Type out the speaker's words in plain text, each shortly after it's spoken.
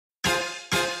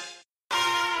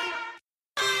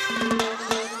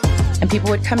people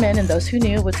would come in and those who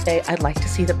knew would say, I'd like to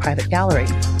see the private gallery.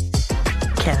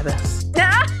 Cannabis.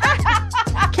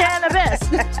 Cannabis.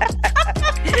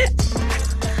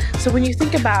 So when you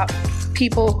think about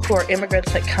people who are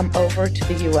immigrants that come over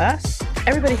to the U.S.,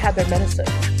 everybody had their medicine.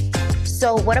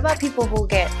 So what about people who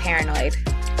get paranoid?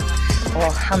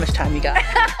 Well, how much time you got?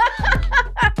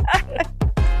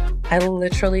 I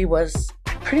literally was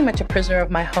pretty much a prisoner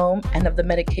of my home and of the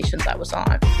medications I was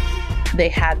on. They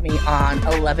had me on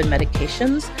 11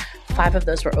 medications. 5 of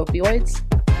those were opioids.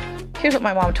 Here's what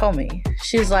my mom told me.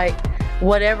 She's like,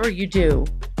 whatever you do,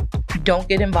 don't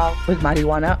get involved with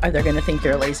marijuana or they're going to think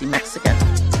you're a lazy Mexican.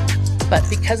 But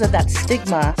because of that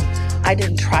stigma, I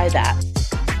didn't try that.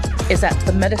 Is that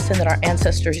the medicine that our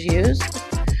ancestors used,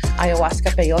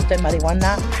 ayahuasca, peyote,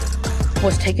 marijuana,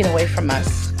 was taken away from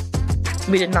us.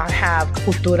 We did not have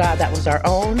cultura that was our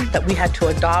own, that we had to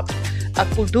adopt, a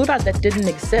cultura that didn't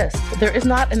exist. There is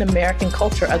not an American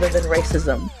culture other than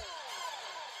racism.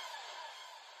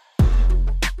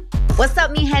 What's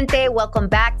up, mi gente? Welcome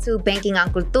back to Banking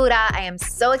on Cultura. I am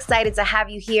so excited to have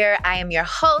you here. I am your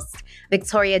host,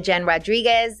 Victoria Jenn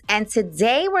Rodriguez, and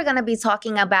today we're going to be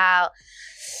talking about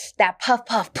that puff,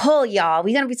 puff, pull, y'all.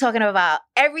 We're going to be talking about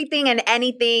everything and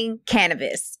anything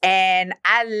cannabis. And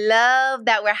I love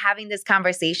that we're having this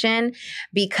conversation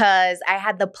because I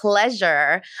had the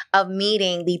pleasure of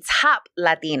meeting the top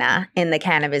Latina in the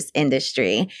cannabis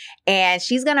industry. And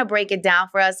she's going to break it down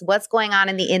for us, what's going on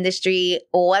in the industry,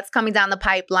 what's coming down the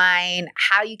pipeline,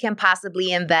 how you can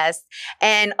possibly invest,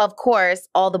 and of course,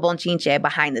 all the bonchinche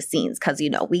behind the scenes. Because, you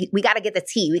know, we got to get the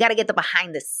tea. We got to get the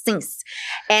behind the scenes.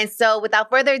 And so without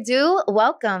further ado,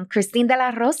 welcome Christine de la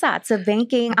Rosa to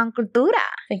Banking on Cultura.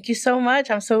 Thank you so much.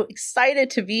 I'm so excited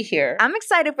to be here. I'm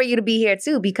excited for you to be here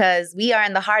too, because we are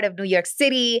in the heart of New York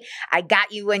City. I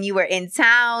got you when you were in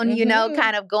town, you know,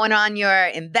 kind of going on your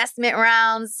investment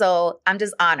rounds. So I'm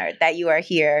just honored that you are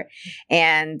here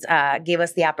and give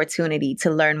us the opportunity to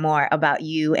learn more about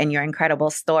you and your incredible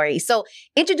story. So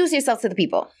introduce yourself to the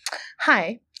people.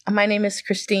 Hi. My name is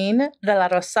Christine de la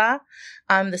Rosa.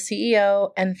 I'm the CEO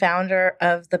and founder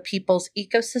of the People's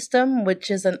Ecosystem,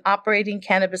 which is an operating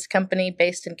cannabis company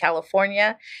based in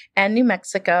California and New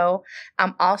Mexico.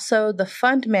 I'm also the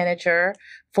fund manager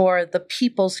for the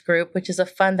People's Group, which is a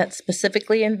fund that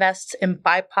specifically invests in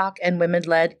BIPOC and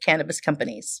women-led cannabis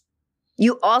companies.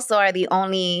 You also are the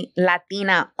only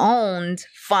Latina-owned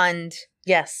fund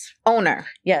owner.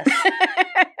 Yes.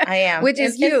 I am. Which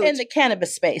is huge. In the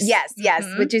cannabis space. Yes,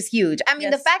 which is huge. I mean,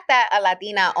 the fact that a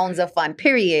Latina owns a fund,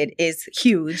 period, is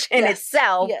huge in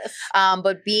itself. Yes.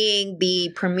 But being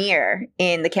the premier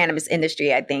in the cannabis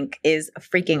industry, I think, is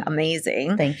freaking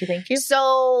amazing. Thank you.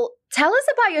 So tell us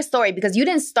about your story, because you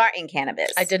didn't start in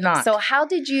cannabis. I did not. So how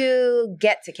did you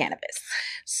get to cannabis?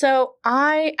 So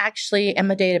I actually am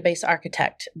a database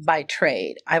architect by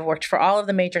trade. I've worked for all of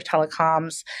the major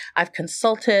telecoms. I've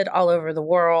consulted all over the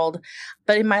world.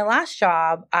 But in my last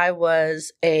job, I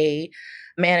was a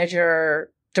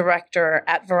manager director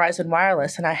at Verizon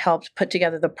Wireless, and I helped put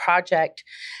together the project.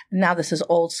 Now this is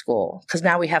old school because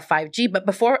now we have 5G. But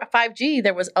before 5G,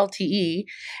 there was LTE.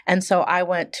 And so I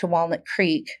went to Walnut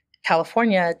Creek,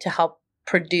 California, to help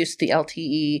produce the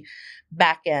LTE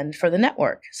backend for the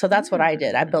network. So that's what I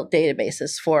did. I built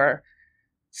databases for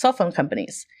cell phone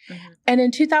companies. And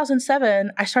in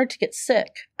 2007, I started to get sick.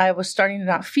 I was starting to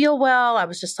not feel well. I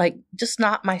was just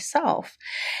not myself.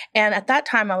 And at that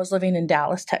time, I was living in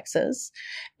Dallas, Texas.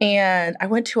 And I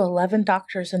went to 11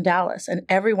 doctors in Dallas. And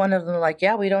every one of them were like,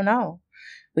 yeah, we don't know.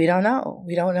 We don't know.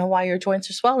 We don't know why your joints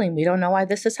are swelling. We don't know why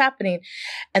this is happening.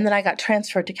 And then I got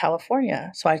transferred to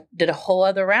California. So I did a whole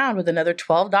other round with another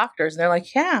 12 doctors. And they're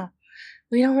like, yeah,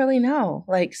 we don't really know.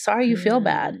 Like, sorry you feel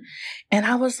bad. And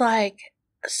I was like,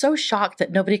 so shocked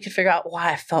that nobody could figure out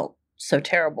why I felt so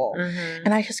terrible.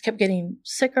 And I just kept getting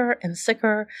sicker and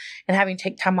sicker and having to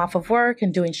take time off of work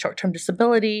and doing short-term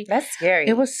disability. That's scary.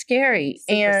 It was scary.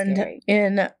 Super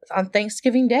scary. On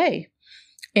Thanksgiving Day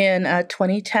in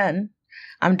 2010,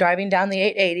 I'm driving down the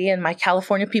 880, and my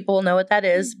California people will know what that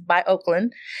is, by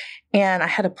Oakland. And I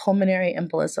had a pulmonary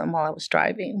embolism while I was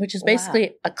driving, which is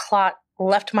basically a clot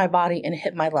left my body and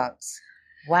hit my lungs.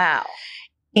 Wow.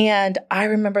 And I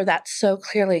remember that so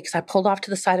clearly because I pulled off to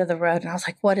the side of the road and I was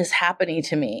like, what is happening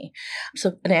to me?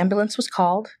 So an ambulance was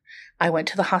called. I went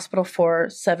to the hospital for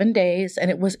 7 days, and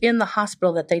it was in the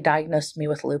hospital that they diagnosed me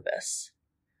with lupus.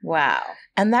 Wow.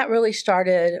 And that really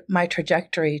started my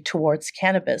trajectory towards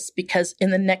cannabis, because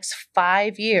in the next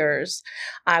 5 years,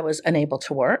 I was unable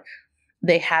to work.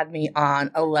 They had me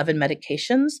on 11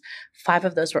 medications. 5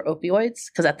 of those were opioids,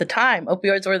 because at the time,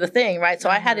 opioids were the thing, right? So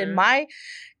I had in my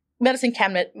medicine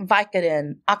cabinet,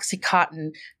 Vicodin,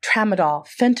 Oxycontin, Tramadol,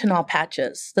 fentanyl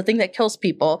patches, the thing that kills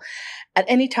people. At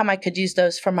any time I could use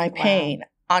those for my pain.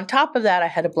 On top of that, I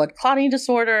had a blood clotting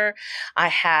disorder. I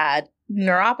had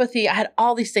neuropathy. I had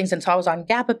all these things. And so I was on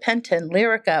gabapentin,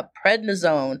 Lyrica,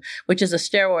 prednisone, which is a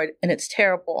steroid, and it's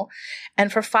terrible.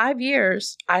 And for 5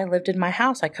 years, I lived in my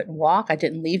house. I couldn't walk. I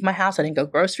didn't leave my house. I didn't go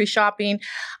grocery shopping.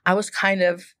 I was kind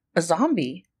of a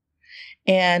zombie.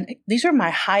 And these are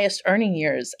my highest earning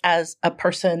years as a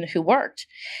person who worked.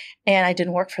 And I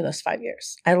didn't work for those 5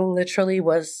 years. I literally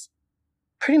was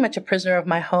pretty much a prisoner of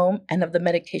my home and of the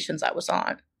medications I was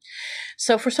on.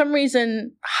 So for some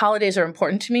reason, holidays are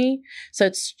important to me. So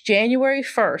it's January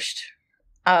 1st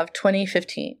of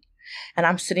 2015. And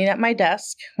I'm sitting at my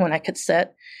desk when I could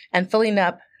sit and filling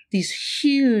up these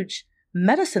huge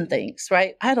medicine things,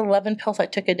 right? I had 11 pills I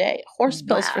took a day, horse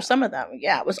pills for some of them.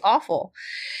 Yeah, it was awful.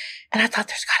 And I thought,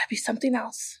 there's got to be something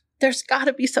else. There's got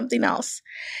to be something else.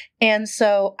 And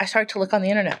so I started to look on the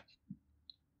internet.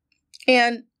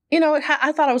 And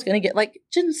I thought I was going to get like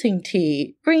ginseng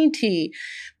tea, green tea,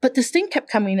 but this thing kept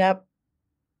coming up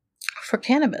for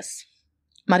cannabis,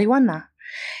 marijuana.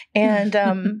 And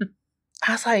I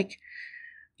was like,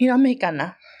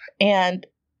 mexicana. And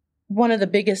one of the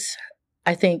biggest,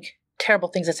 I think, terrible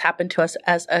things that's happened to us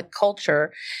as a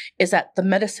culture is that the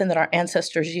medicine that our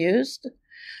ancestors used,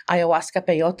 ayahuasca,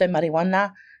 peyote,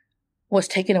 marijuana, was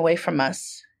taken away from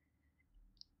us.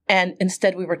 And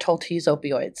instead, we were told to use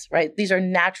opioids, right? These are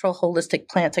natural, holistic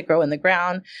plants that grow in the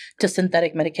ground to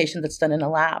synthetic medication that's done in a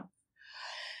lab.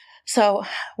 So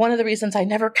one of the reasons I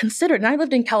never considered, and I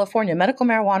lived in California, medical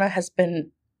marijuana has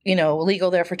been,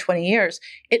 legal there for 20 years.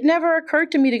 It never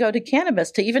occurred to me to go to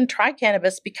cannabis, to even try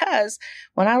cannabis, because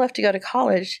when I left to go to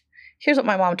college, here's what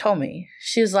my mom told me.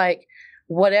 She's like,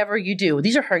 whatever you do,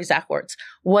 these are her exact words,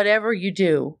 whatever you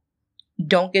do,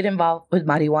 don't get involved with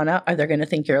marijuana or they're going to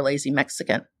think you're a lazy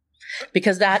Mexican.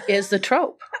 Because that is the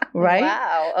trope, right?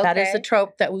 Wow. Okay. That is the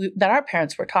trope that our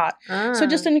parents were taught. So it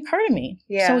just didn't occur to me.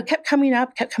 Yeah. So it kept coming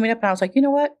up. And I was like, you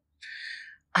know what?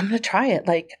 I'm going to try it.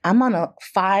 Like, I'm on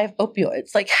 5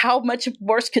 opioids. Like, how much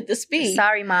worse could this be?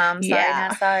 Sorry, Mom. Sorry,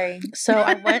 not sorry. So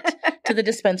I went to the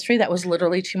dispensary that was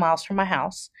literally 2 miles from my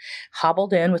house,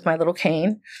 hobbled in with my little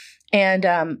cane. And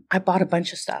I bought a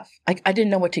bunch of stuff. Like, I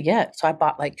didn't know what to get. So I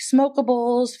bought like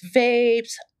smokables,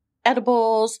 vapes,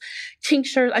 edibles,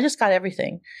 tinctures. I just got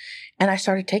everything. And I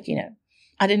started taking it.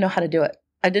 I didn't know how to do it.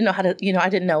 I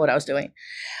didn't know what I was doing.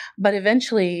 But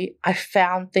eventually I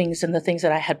found things in the things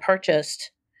that I had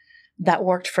purchased that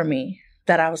worked for me,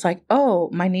 that I was like, oh,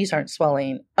 my knees aren't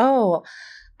swelling. Oh,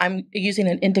 I'm using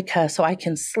an indica so I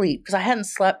can sleep, because I hadn't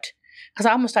slept, because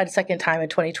I almost died a second time in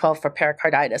 2012 for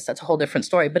pericarditis. That's a whole different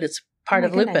story, but it's part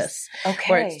of lupus.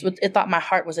 Okay. Where it thought my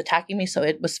heart was attacking me, so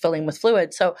it was filling with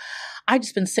fluid. So I'd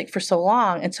just been sick for so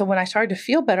long. And so when I started to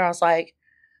feel better, I was like,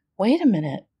 wait a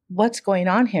minute, what's going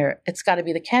on here? It's got to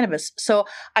be the cannabis. So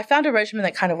I found a regimen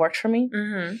that kind of worked for me.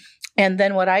 Mm-hmm. And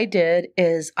then what I did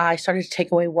is I started to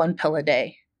take away 1 pill a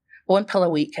day. 1 pill a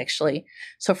week, actually.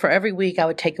 So for every week, I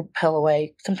would take a pill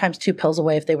away, sometimes 2 pills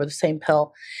away if they were the same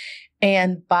pill.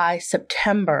 And by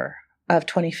September of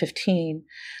 2015,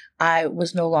 I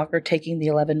was no longer taking the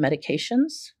 11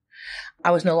 medications.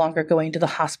 I was no longer going to the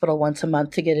hospital once a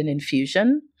month to get an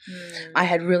infusion. I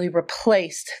had really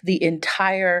replaced the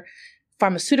entire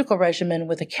pharmaceutical regimen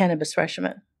with a cannabis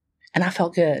regimen. And I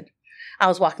felt good. I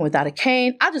was walking without a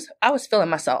cane. I was feeling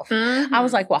myself. Mm-hmm. I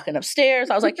was like walking upstairs.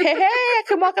 I was like, hey, I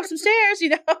can walk up some stairs,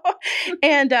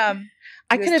 And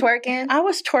I could have twerking. I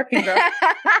was twerking, girl.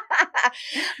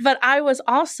 But I was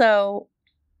also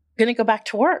going to go back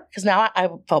to work because now I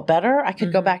felt better. I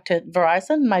could go back to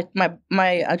Verizon.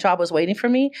 My job was waiting for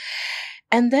me.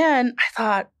 And then I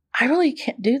thought, I really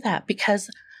can't do that, because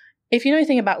if you know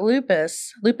anything about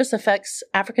lupus affects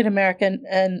African American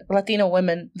and Latino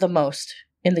women the most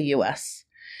in the U.S.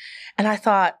 And I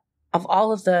thought, of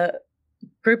all of the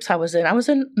groups I was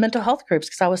in mental health groups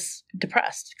because I was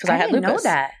depressed because I had lupus. I didn't know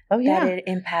that. Oh, yeah. That it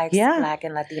impacts Black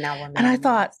and Latina women. And I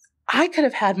thought, I could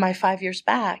have had my 5 years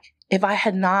back if I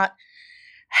had not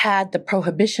had the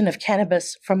prohibition of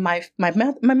cannabis from my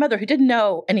mother, who didn't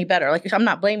know any better. Like, I'm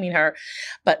not blaming her,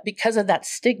 but because of that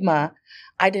stigma,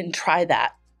 I didn't try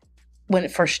that when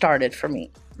it first started for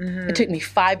me. Mm-hmm. It took me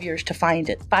 5 years to find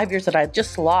it. 5 years that I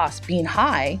just lost being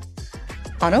high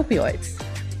on opioids.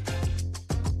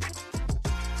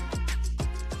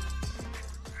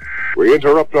 We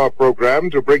interrupt our program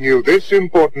to bring you this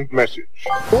important message.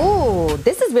 Ooh,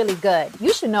 this is really good.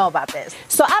 You should know about this.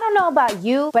 So I don't know about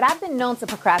you, but I've been known to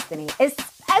procrastinate,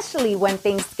 especially especially when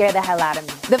things scare the hell out of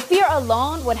me. The fear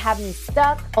alone would have me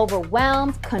stuck,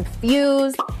 overwhelmed,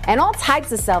 confused, and all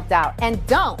types of self-doubt. And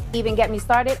don't even get me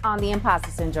started on the imposter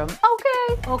syndrome.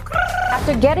 Okay.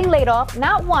 After getting laid off,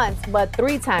 not once, but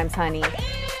 3 times, honey,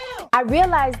 I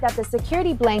realized that the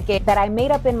security blanket that I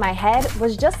made up in my head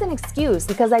was just an excuse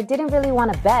because I didn't really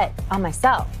want to bet on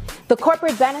myself. The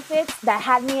corporate benefits that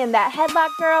had me in that headlock,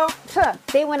 girl,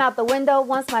 they went out the window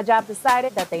once my job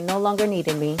decided that they no longer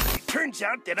needed me. Turns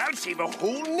out that I'll save a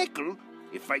whole nickel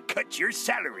if I cut your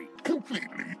salary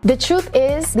completely. The truth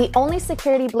is, the only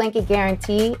security blanket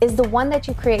guarantee is the one that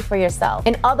you create for yourself.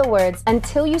 In other words,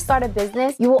 until you start a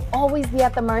business, you will always be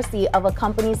at the mercy of a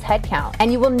company's headcount,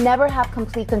 and you will never have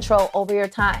complete control over your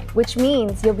time, which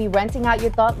means you'll be renting out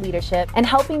your thought leadership and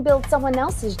helping build someone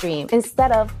else's dream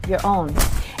instead of your own.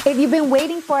 If you've been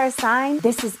waiting for a sign,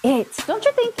 this is it. Don't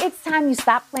you think it's time you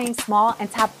stop playing small and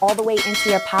tap all the way into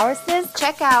your power, sis?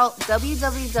 Check out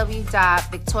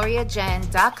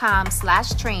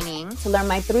www.victoriajen.com/training to learn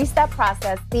my 3-step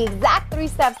process, the exact 3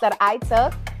 steps that I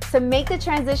took to make the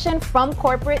transition from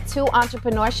corporate to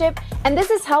entrepreneurship. And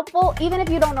this is helpful even if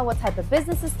you don't know what type of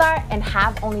business to start and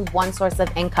have only one source of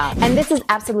income. And this is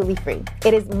absolutely free.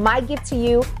 It is my gift to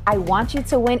you. I want you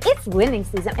to win. It's winning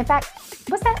season. In fact,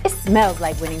 what's that? It smells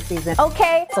like winning season.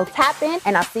 Okay, so tap in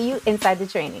and I'll see you inside the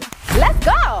training. Let's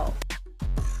go.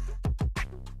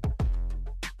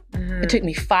 It took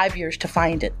me 5 years to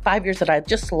find it. 5 years that I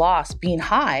just lost being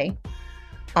high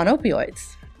on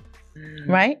opioids.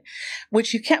 Right?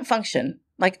 Which you can't function.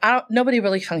 Like, nobody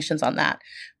really functions on that.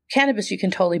 Cannabis, you can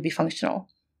totally be functional.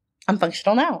 I'm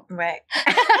functional now. Right.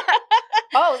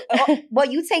 Well,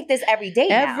 you take this every day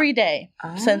now. Every day.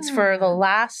 Since for the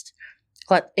last,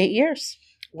 8 years.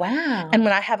 Wow. And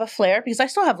when I have a flare, because I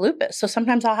still have lupus, so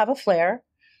sometimes I'll have a flare,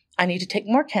 I need to take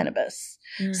more cannabis.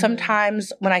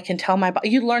 Sometimes when I can tell my body,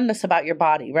 you learn this about your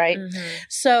body, right?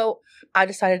 So I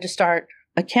decided to start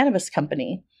a cannabis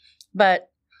company. But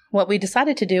what we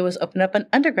decided to do was open up an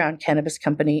underground cannabis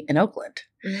company in Oakland.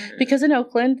 Because in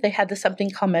Oakland, they had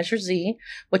something called Measure Z,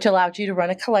 which allowed you to run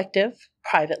a collective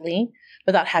privately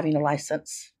without having a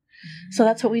license. So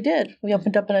that's what we did. We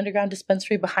opened up an underground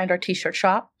dispensary behind our t-shirt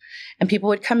shop, and people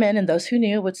would come in, and those who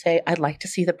knew would say, "I'd like to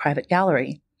see the private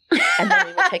gallery." And then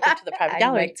we would take them to the private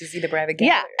gallery. I'd like to see the private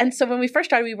gallery. Yeah. And so when we first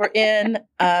started, we were in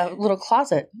a little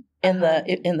closet in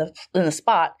the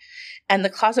spot. And the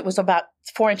closet was about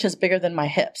 4 inches bigger than my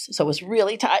hips. So it was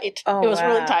really tight. It was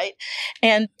really tight.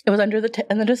 And it was under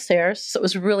the stairs. So it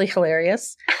was really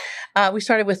hilarious. We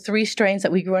started with 3 strains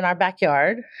that we grew in our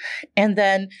backyard. And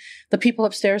then the people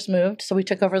upstairs moved. So we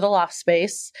took over the loft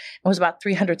space. It was about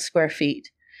 300 square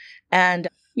feet. And,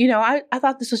 I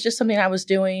thought this was just something I was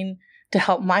doing to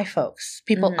help my folks,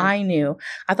 people I knew.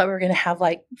 I thought we were going to have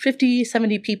 50,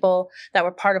 70 people that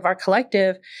were part of our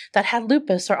collective that had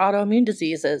lupus or autoimmune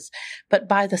diseases. But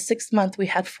by the 6th month, we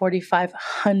had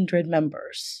 4,500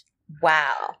 members.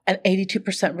 Wow. An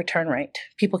 82% return rate.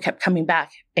 People kept coming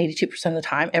back 82% of the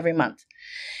time every month.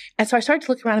 And so I started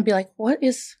to look around and be like, what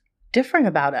is different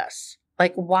about us?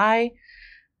 Why?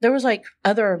 There was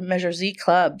other Measure Z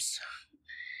clubs.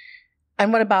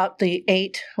 And what about the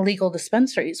 8 legal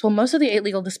dispensaries? Well, most of the 8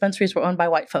 legal dispensaries were owned by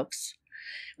white folks.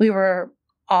 We were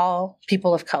all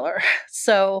people of color.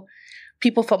 So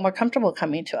people felt more comfortable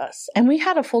coming to us. And we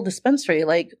had a full dispensary.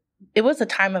 It was a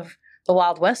time of the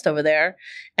Wild West over there.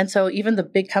 And so even the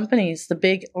big companies, the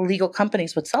big legal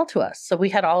companies would sell to us. So we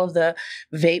had all of the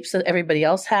vapes that everybody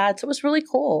else had. So it was really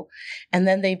cool. And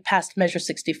then they passed Measure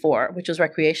 64, which was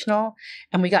recreational.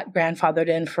 And we got grandfathered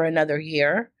in for another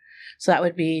year. So that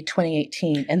would be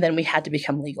 2018. And then we had to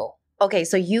become legal. Okay,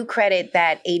 so you credit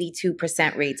that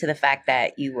 82% rate to the fact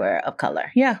that you were of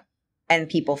color. Yeah. And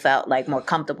people felt more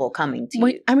comfortable coming to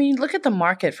you. I mean, look at the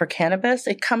market for cannabis.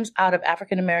 It comes out of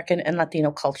African American and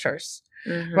Latino cultures,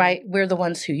 right? We're the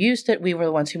ones who used it. We were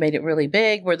the ones who made it really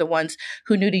big. We're the ones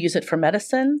who knew to use it for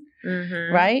medicine,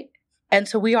 right? And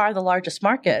so we are the largest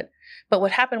market. But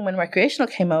what happened when recreational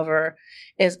came over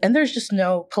is, and there's just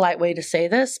no polite way to say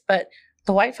this, but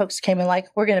the white folks came in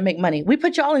we're going to make money. We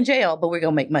put y'all in jail, but we're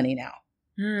going to make money now.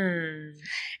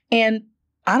 And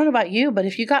I don't know about you, but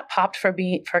if you got popped for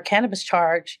a cannabis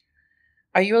charge,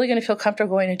 are you really going to feel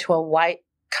comfortable going into a white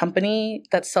company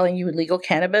that's selling you legal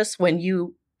cannabis when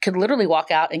you could literally walk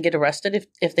out and get arrested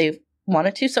if they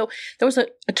wanted to? So there was a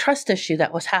trust issue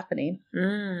that was happening.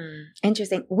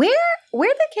 Interesting. Where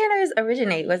did cannabis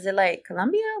originate? Was it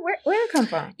Colombia? Where did it come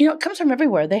from? It comes from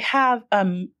everywhere. They have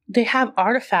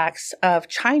artifacts of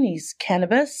Chinese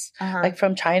cannabis,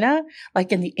 from China,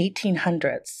 in the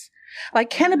 1800s. Like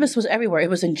cannabis was everywhere. It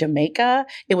was in Jamaica.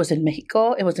 It was in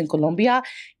Mexico. It was in Colombia.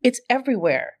 It's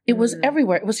everywhere. It was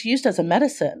everywhere. It was used as a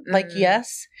medicine. Like,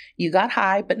 yes, you got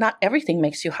high, but not everything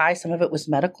makes you high. Some of it was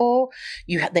medical.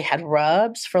 They had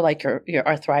rubs for like your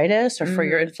arthritis or for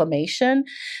your inflammation.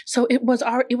 So it was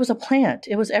a plant.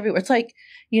 It was everywhere. It's like,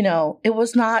 it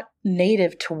was not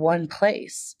native to one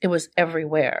place. It was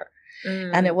everywhere.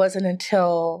 And it wasn't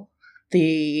until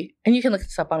and you can look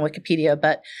this up on Wikipedia,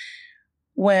 but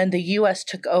when the U.S.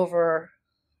 took over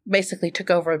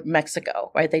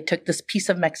Mexico, right? They took this piece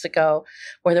of Mexico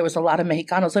where there was a lot of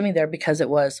Mexicanos living there because it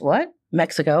was what?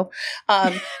 Mexico,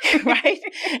 right?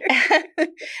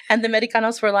 And the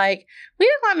Mexicanos were like, we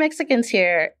don't want Mexicans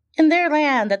here in their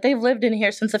land that they've lived in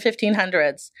here since the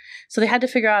 1500s. So they had to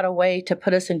figure out a way to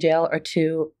put us in jail or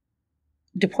to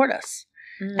deport us.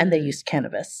 And they used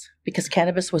cannabis because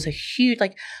cannabis was a huge,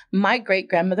 like my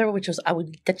great-grandmother, which was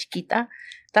abuelita chiquita,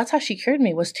 that's how she cured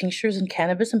me, was tinctures and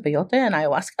cannabis and peyote and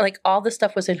ayahuasca. Like all this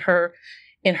stuff was in her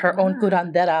own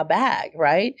curandera bag,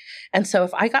 right? And so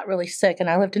if I got really sick and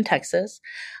I lived in Texas,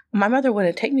 my mother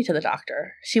wouldn't take me to the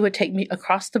doctor. She would take me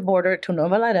across the border to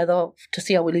Nuevo Laredo to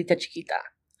see abuelita chiquita.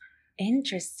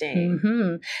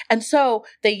 Interesting. And so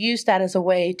they used that as a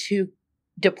way to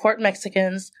deport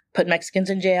Mexicans, put Mexicans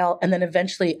in jail, and then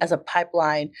eventually as a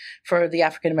pipeline for the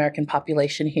African-American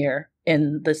population here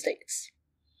in the States.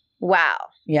 Wow.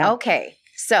 Yeah. Okay.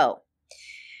 So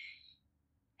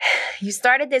you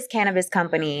started this cannabis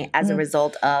company as a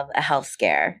result of a health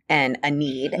scare and a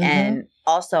need and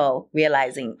also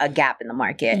realizing a gap in the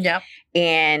market. Yeah.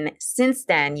 And since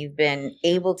then, you've been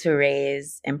able to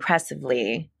raise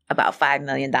impressively about $5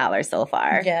 million so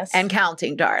far. Yes. And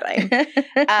counting, darling.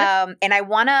 And I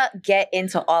want to get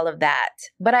into all of that.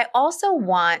 But I also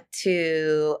want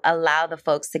to allow the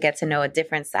folks to get to know a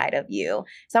different side of you.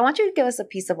 So I want you to give us a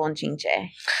piece of bonchinche.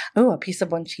 Oh, a piece of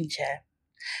bonchinche.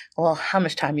 Well, how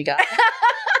much time you got?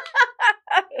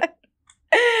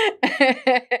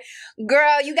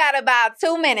 Girl, you got about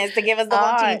 2 minutes to give us the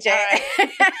bonchinche. All right.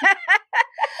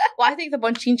 Well, I think the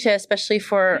bonchinche, especially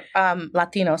for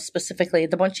Latinos specifically,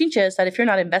 the bonchinche is that if you're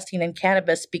not investing in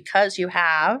cannabis because you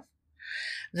have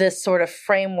this sort of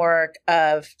framework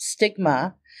of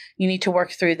stigma, you need to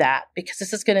work through that because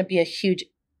this is going to be a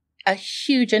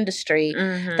huge industry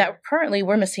that currently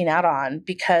we're missing out on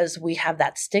because we have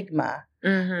that stigma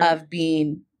of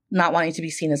not wanting to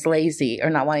be seen as lazy or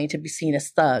not wanting to be seen as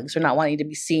thugs or not wanting to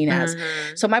be seen as.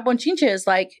 So my bonchinche is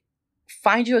like,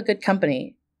 find you a good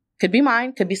company. Could be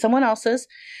mine, could be someone else's,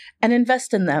 and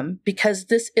invest in them because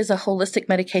this is a holistic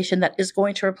medication that is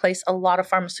going to replace a lot of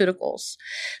pharmaceuticals.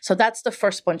 So that's the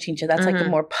first bonchinche. That's like a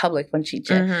more public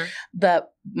bonchinche.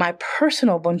 My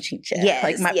personal bonchinche,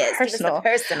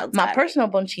 my personal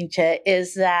bonchinche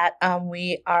is that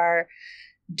we are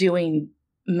doing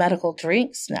medical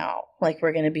drinks now. Like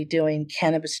we're going to be doing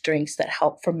cannabis drinks that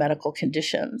help for medical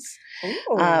conditions.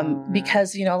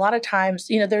 Because, a lot of times,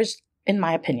 there's, in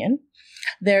my opinion,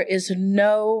 there is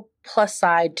no plus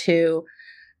side to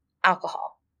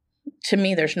alcohol. To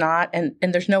me, there's not, and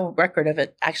there's no record of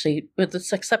it, actually, with the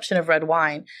exception of red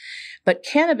wine. But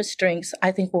cannabis drinks,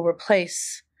 I think, will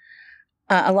replace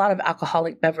a lot of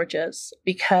alcoholic beverages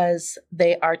because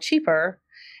they are cheaper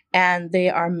and they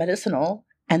are medicinal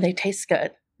and they taste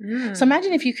good. So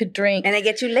imagine if you could drink. And they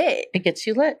get you lit. It gets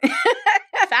you lit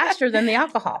faster than the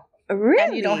alcohol. Really?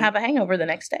 And you don't have a hangover the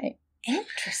next day.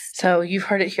 Interesting. So you've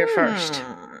heard it here first.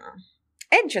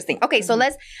 Interesting. Okay, so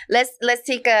let's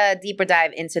take a deeper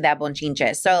dive into that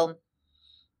bonchinche. So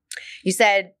you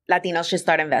said Latinos should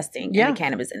start investing in the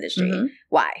cannabis industry.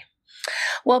 Why?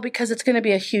 Well, because it's going to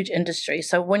be a huge industry.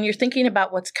 So when you're thinking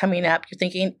about what's coming up, you're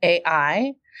thinking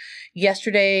AI.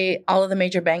 Yesterday, all of the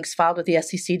major banks filed with the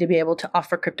SEC to be able to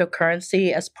offer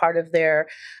cryptocurrency as part of their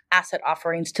asset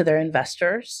offerings to their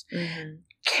investors.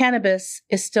 Cannabis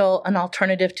is still an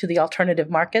alternative to the alternative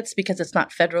markets because it's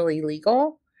not federally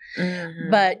legal,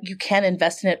 but you can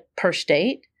invest in it per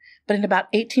state. But in about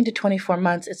 18 to 24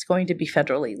 months, it's going to be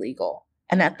federally legal.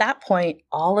 And at that point,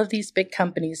 all of these big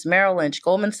companies, Merrill Lynch,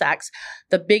 Goldman Sachs,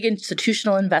 the big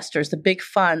institutional investors, the big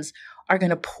funds are going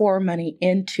to pour money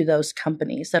into those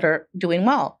companies that are doing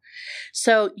well.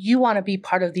 So you want to be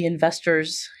part of the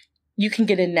investors. You can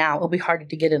get in now. It'll be harder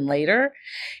to get in later.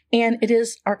 And it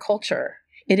is our culture.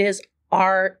 It is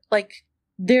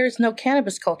there's no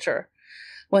cannabis culture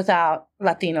without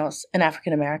Latinos and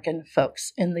African-American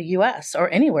folks in the U.S. or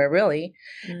anywhere, really.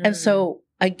 And so,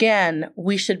 again,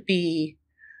 we should be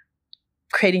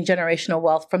creating generational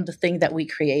wealth from the thing that we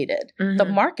created, the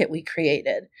market we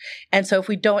created. And so if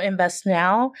we don't invest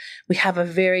now, we have a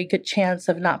very good chance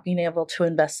of not being able to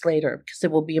invest later because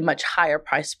it will be a much higher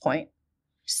price point.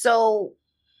 So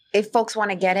if folks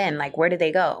want to get in, like, where do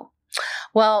they go?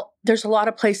 Well, there's a lot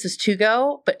of places to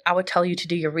go, but I would tell you to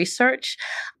do your research.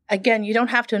 Again, you don't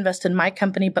have to invest in my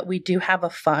company, but we do have a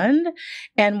fund.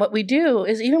 And what we do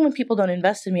is, even when people don't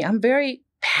invest in me, I'm very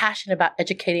passionate about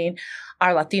educating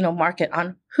our Latino market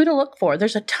on who to look for.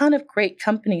 There's a ton of great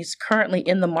companies currently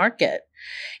in the market.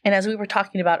 And as we were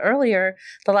talking about earlier,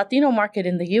 the Latino market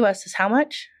in the U.S. is how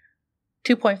much?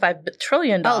 $2.5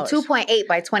 trillion. Oh, 2.8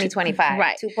 by 2025.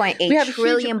 Right. 2.8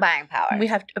 trillion buying power. We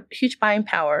have a huge buying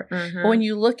power. But when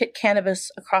you look at cannabis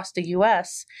across the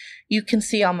U.S., you can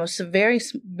see almost very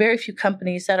few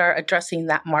companies that are addressing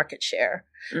that market share.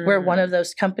 We're one of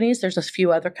those companies. There's a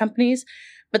few other companies.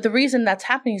 But the reason that's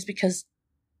happening is because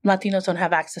Latinos don't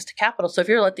have access to capital. So if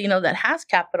you're a Latino that has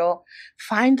capital,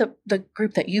 find the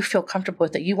group that you feel comfortable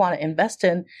with, that you want to invest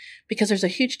in, because there's a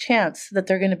huge chance that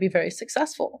they're going to be very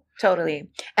successful.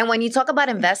 Totally. And when you talk about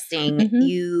investing,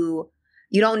 you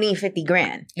don't need 50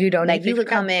 grand. You don't like need 50 you could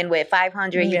grand. come in with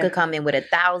 500, you could come in with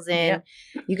 1,000.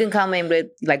 You can come in with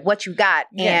like what you got.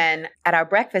 And at our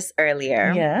breakfast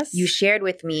earlier, you shared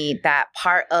with me that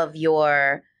part of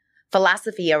your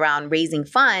philosophy around raising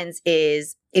funds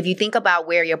is, if you think about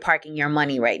where you're parking your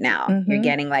money right now, you're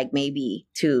getting like maybe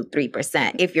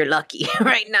 2-3% if you're lucky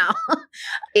right now.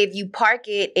 If you park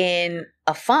it in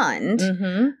a fund,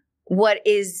 what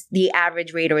is the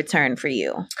average rate of return for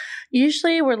you?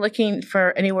 Usually we're looking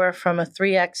for anywhere from a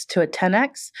 3x to a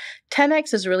 10x.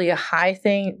 10x is really a high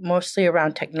thing, mostly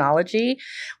around technology.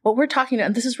 What we're talking about,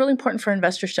 and this is really important for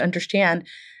investors to understand,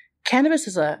 cannabis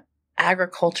is a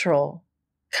agricultural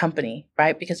company,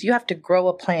 right? Because you have to grow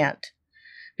a plant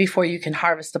before you can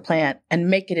harvest the plant and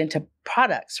make it into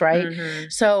products, right?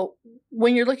 So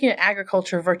when you're looking at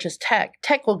agriculture versus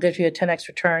tech will give you a 10x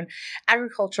return.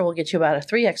 Agriculture will get you about a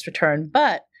 3x return,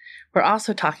 but we're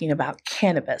also talking about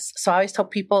cannabis. So I always tell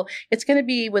people it's going to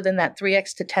be within that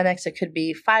 3x to 10x. It could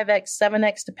be 5x,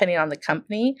 7x, depending on the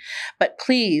company. But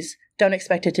please don't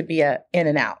expect it to be a in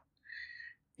and out.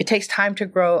 It takes time to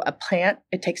grow a plant.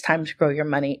 It takes time to grow your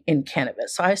money in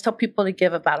cannabis. So I always tell people to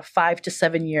give about a 5 to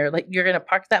 7 year, like you're going to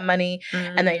park that money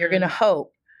and then you're going to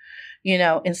hope,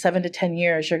 in 7 to 10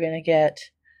 years, you're going to get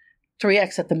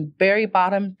 3x at the very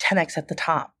bottom, 10x at the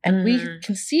top. And we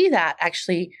can see that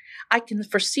actually, I can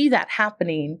foresee that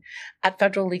happening at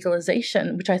federal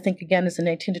legalization, which I think, again, is in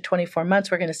 18 to 24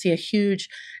 months. We're going to see a huge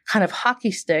kind of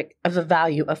hockey stick of the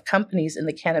value of companies in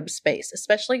the cannabis space,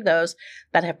 especially those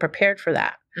that have prepared for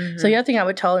that. So the other thing I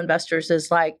would tell investors is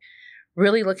like,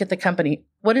 really look at the company.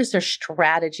 What is their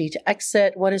strategy to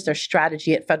exit? What is their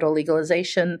strategy at federal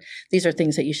legalization? These are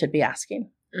things that you should be asking.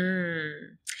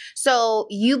 So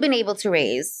you've been able to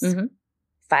raise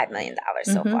 $5 million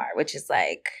so far, which is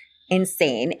like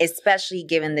insane, especially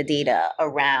given the data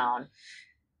around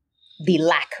the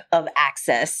lack of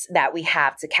access that we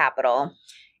have to capital.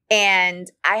 And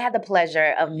I had the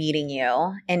pleasure of meeting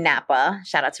you in Napa.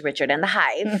 Shout out to Richard and the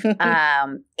Hive.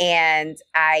 And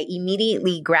I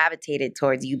immediately gravitated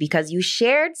towards you because you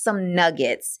shared some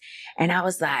nuggets. And I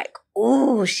was like,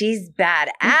 ooh, she's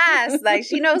badass. Like,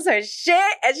 she knows her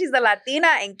shit. And she's a Latina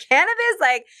in cannabis.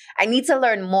 Like, I need to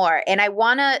learn more. And I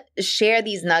want to share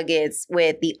these nuggets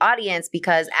with the audience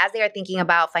because as they are thinking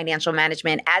about financial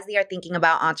management, as they are thinking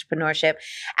about entrepreneurship,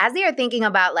 as they are thinking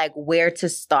about like where to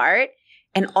start,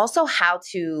 and also how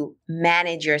to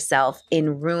manage yourself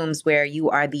in rooms where you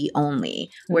are the only,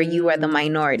 where you are the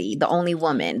minority, the only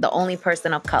woman, the only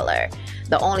person of color,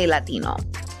 the only Latino.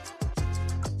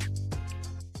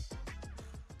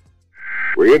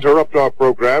 We interrupt our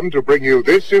program to bring you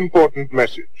this important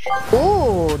message.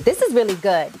 Ooh, this is really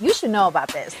good. You should know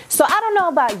about this. So I don't know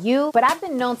about you, but I've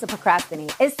been known to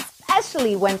procrastinate,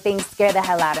 especially when things scare the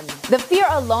hell out of me. The fear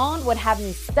alone would have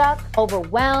me stuck,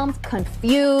 overwhelmed,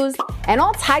 confused, and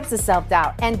all types of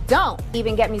self-doubt. And don't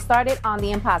even get me started on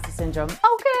the imposter syndrome.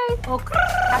 Okay.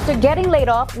 After getting laid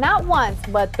off, not once,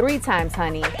 but 3 times,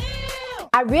 honey,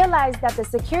 I realized that the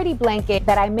security blanket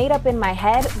that I made up in my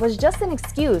head was just an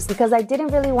excuse because I didn't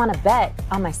really want to bet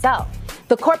on myself.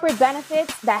 The corporate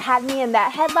benefits that had me in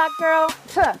that headlock,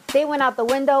 girl, they went out the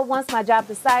window once my job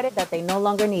decided that they no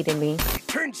longer needed me.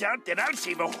 Turns out that I'll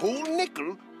save a whole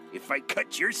nickel if I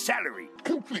cut your salary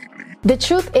completely. The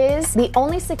truth is, the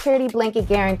only security blanket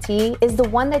guarantee is the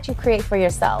one that you create for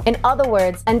yourself. In other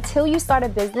words, until you start a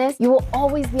business, you will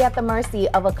always be at the mercy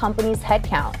of a company's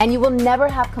headcount, and you will never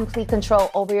have complete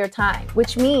control over your time,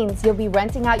 which means you'll be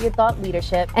renting out your thought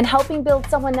leadership and helping build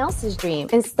someone else's dream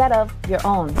instead of your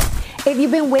own. If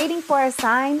you've been waiting for a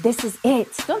sign, this is it.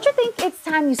 Don't you think it's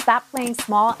time you stop playing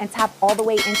small and tap all the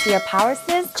way into your power,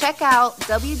 sis? Check out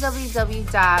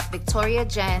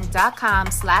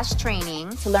www.victoriajen.com/training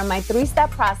to learn my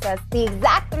 3-step process, the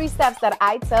exact 3 steps that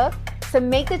I took to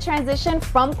make the transition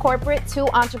from corporate to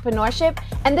entrepreneurship.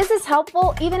 And this is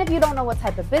helpful even if you don't know what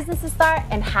type of business to start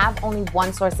and have only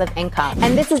one source of income.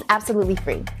 And this is absolutely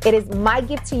free. It is my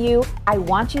gift to you. I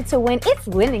want you to win. It's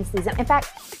winning season. In fact,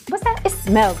 what's that? It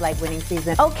smells like winning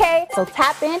season. Okay, so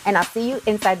tap in and I'll see you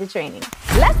inside the training.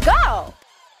 Let's go.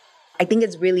 I think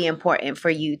it's really important for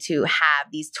you to have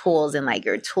these tools in like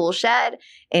your tool shed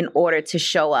in order to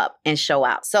show up and show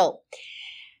out. So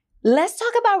let's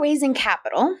talk about raising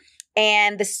capital.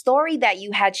 And the story that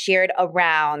you had shared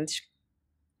around,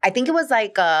 I think it was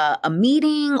like a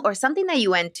meeting or something that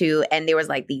you went to, and there was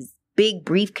like these big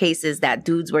briefcases that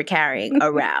dudes were carrying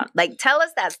around. Like, tell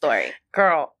us that story.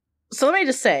 Girl, so let me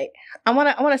just say, I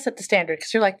want to set the standard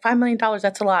because you're like, $5 million,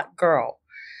 that's a lot. Girl,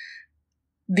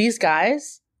 these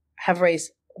guys have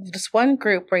raised, this one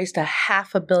group raised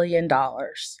 $500 million.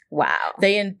 Wow.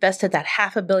 They invested that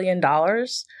 $500 million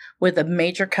with a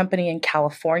major company in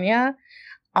California,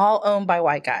 all owned by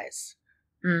white guys.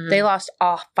 Mm-hmm. They lost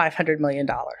all $500 million.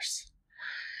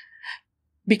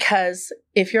 Because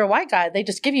if you're a white guy, they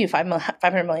just give you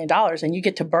 $500 million and you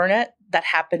get to burn it. That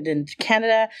happened in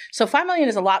Canada. So $5 million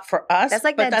is a lot for us. That's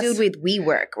like that dude with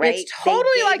WeWork, right? It's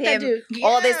totally like that dude. Yes.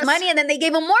 All this money and then they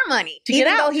gave him more money. To get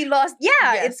out. Even though he lost. Yeah,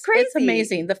 yes. It's crazy. It's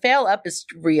amazing. The fail up is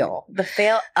real. The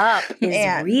fail up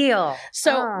is real.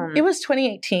 So it was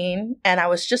 2018 and I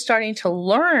was just starting to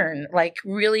learn, like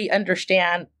really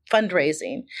understand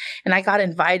fundraising. And I got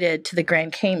invited to the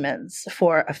Grand Caymans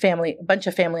for a bunch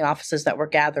of family offices that were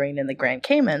gathering in the Grand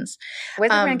Caymans.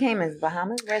 Where's the Grand Caymans?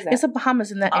 Bahamas? Where's that? It's the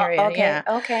Bahamas in that area. Okay. Yeah.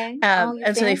 Okay.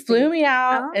 And so they flew me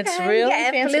out. Okay. It's really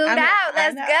fancy. Flew out.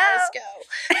 Let's go.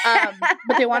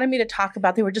 But they wanted me to talk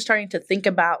about, they were just starting to think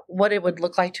about what it would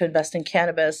look like to invest in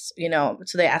cannabis, you know.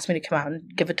 So they asked me to come out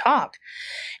and give a talk.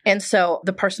 And so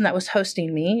the person that was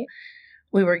hosting me,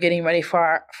 we were getting ready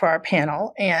for our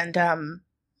panel, and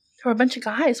there were a bunch of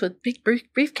guys with big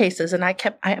briefcases. And I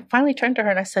finally turned to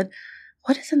her and I said,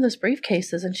 "What is in those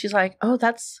briefcases?" And she's like, "Oh,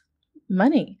 that's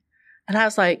money." And I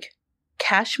was like,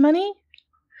 "Cash money?"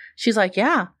 She's like,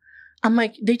 "Yeah." I'm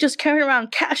like, "They just carry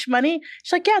around cash money?"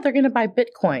 She's like, "Yeah, they're going to buy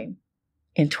Bitcoin."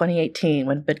 In 2018,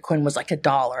 when Bitcoin was like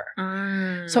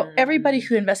 $1. So everybody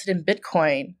who invested in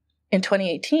Bitcoin in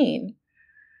 2018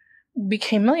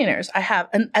 became millionaires.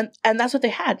 And that's what they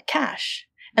had, cash.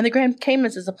 And the Grand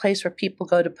Caymans is a place where people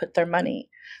go to put their money.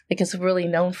 Like, it's really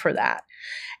known for that.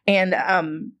 And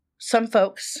some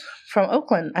folks from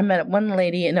Oakland, I met one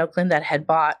lady in Oakland that had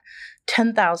bought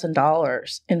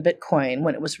 $10,000 in Bitcoin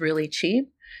when it was really cheap.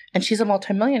 And she's a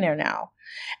multimillionaire now.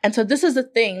 And so this is the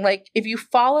thing. Like, if you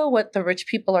follow what the rich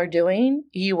people are doing,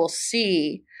 you will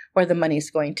see where the money's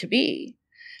going to be.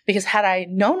 Because had I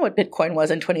known what Bitcoin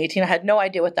was in 2018, I had no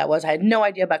idea what that was. I had no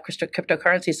idea about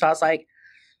cryptocurrency. So I was like,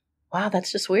 wow,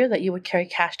 that's just weird that you would carry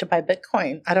cash to buy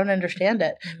Bitcoin. I don't understand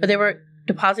it. But they were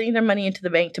depositing their money into the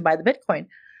bank to buy the Bitcoin.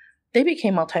 They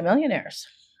became multimillionaires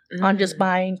on just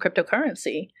buying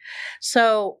cryptocurrency.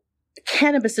 So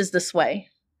cannabis is this way.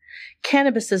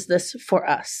 Cannabis is this for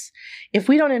us. If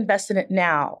we don't invest in it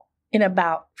now, in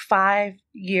about 5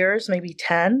 years, maybe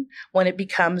 10, when it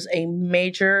becomes a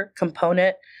major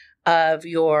component of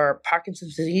your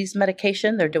Parkinson's disease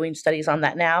medication, they're doing studies on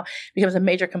that now, it becomes a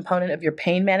major component of your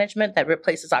pain management that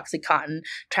replaces Oxycontin,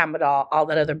 Tramadol, all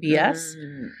that other BS.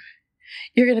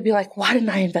 You're going to be like, why didn't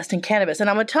I invest in cannabis? And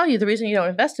I'm going to tell you the reason you don't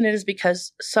invest in it is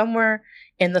because somewhere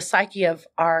in the psyche of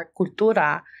our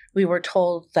cultura, we were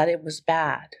told that it was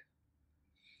bad.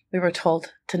 We were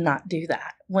told to not do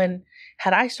that.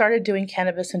 Had I started doing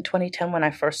cannabis in 2010 when I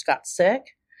first got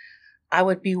sick, I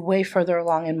would be way further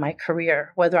along in my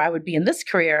career. Whether I would be in this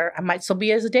career, I might still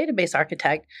be as a database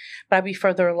architect, but I'd be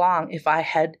further along if I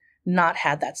had not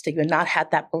had that stigma, not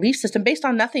had that belief system, based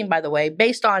on nothing, by the way,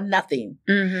 based on nothing,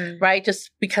 right?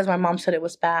 Just because my mom said it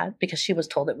was bad, because she was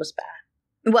told it was bad.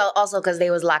 Well, also because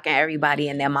they was locking everybody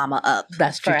and their mama up.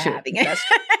 That's true too. That's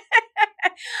true.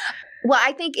 Well,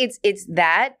 I think it's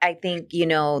that. I think,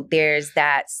 there's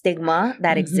that stigma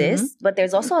that exists, but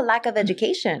there's also a lack of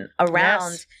education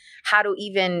around how to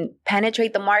even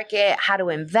penetrate the market, how to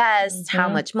invest, how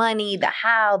much money, the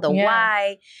how, the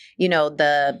why,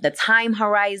 the time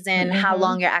horizon, how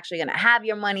long you're actually going to have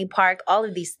your money parked, all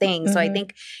of these things. So I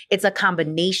think it's a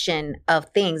combination of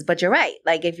things. But you're right.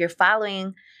 Like, if you're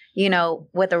following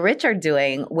what the rich are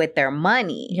doing with their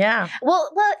money. Yeah. Well,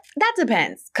 that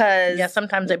depends. Cause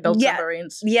sometimes they build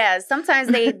submarines. Yeah. Sometimes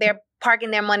they're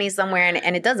parking their money somewhere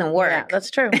and it doesn't work. Yeah,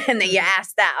 that's true. And then you're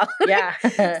asked out.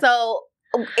 Yeah. So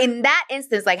in that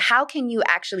instance, like, how can you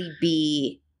actually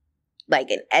be like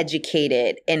an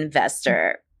educated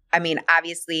investor? I mean,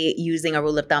 obviously using a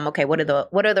rule of thumb, okay, what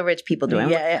are the rich people doing?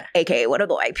 Yeah. AKA, what are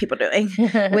the white people doing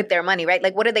with their money, right?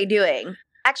 Like, what are they doing?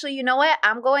 Actually, you know what?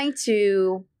 I'm going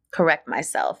to correct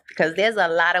myself because there's a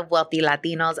lot of wealthy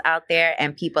Latinos out there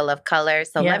and people of color.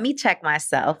 So let me check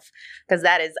myself because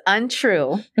that is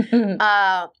untrue.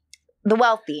 The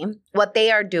wealthy, what they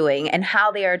are doing and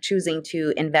how they are choosing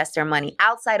to invest their money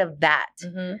outside of that.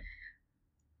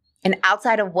 And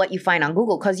outside of what you find on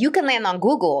Google, because you can land on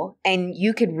Google and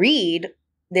you could read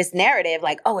this narrative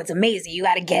like, oh, it's amazing. You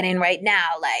got to get in right now.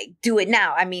 Like, do it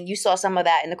now. I mean, you saw some of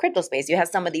that in the crypto space. You have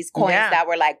some of these coins that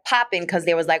were like popping because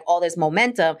there was like all this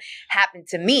momentum happened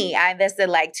to me. I invested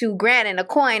like $2,000 in a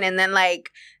coin. And then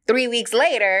like 3 weeks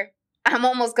later, I'm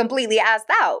almost completely assed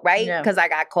out, right? Because I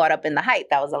got caught up in the hype.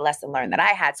 That was a lesson learned that I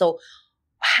had. So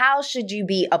how should you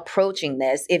be approaching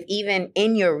this if even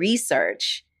in your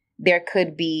research, there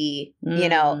could be, you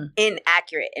know,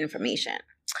 inaccurate information?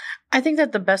 I think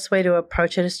that the best way to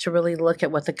approach it is to really look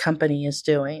at what the company is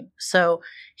doing. So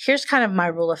here's kind of my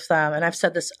rule of thumb, and I've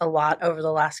said this a lot over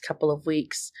the last couple of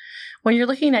weeks. When you're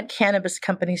looking at cannabis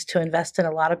companies to invest in,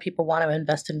 a lot of people want to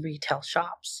invest in retail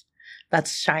shops.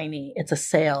 That's shiny. It's a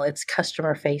sale. It's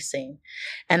customer facing.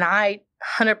 And I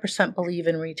 100% believe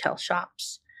in retail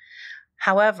shops.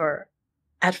 However,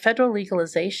 at federal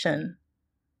legalization,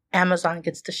 Amazon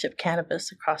gets to ship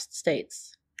cannabis across the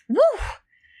states. Woo!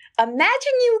 Imagine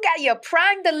you got your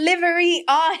Prime delivery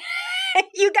on.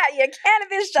 You got your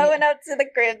cannabis showing up to the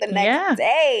crib the next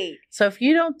day. So if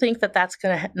you don't think that that's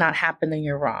going to not happen, then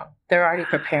you're wrong. They're already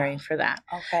preparing for that.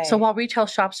 Okay. So while retail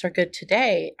shops are good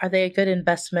today, are they a good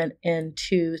investment in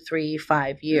 2, 3,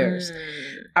 5 years?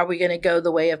 Are we going to go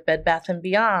the way of Bed Bath &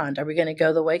 Beyond? Are we going to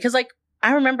go the way? Because like,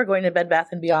 I remember going to Bed Bath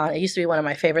 & Beyond. It used to be one of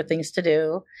my favorite things to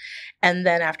do. And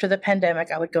then after the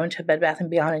pandemic, I would go into Bed Bath &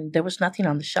 Beyond and there was nothing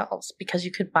on the shelves because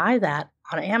you could buy that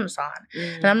on Amazon.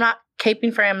 And I'm not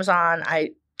caping for Amazon.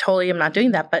 I totally am not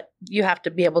doing that, but you have to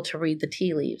be able to read the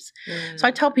tea leaves. So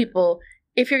I tell people,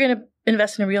 if you're going to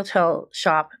invest in a retail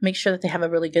shop, make sure that they have a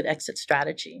really good exit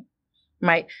strategy,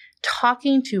 right?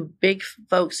 Talking to big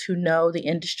folks who know the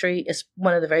industry is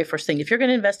one of the very first things. If you're going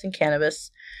to invest in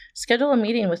cannabis, schedule a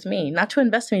meeting with me, not to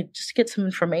invest in me, just to get some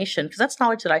information, because that's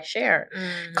knowledge that I share.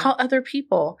 Call other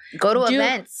people. Go to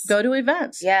events. Go to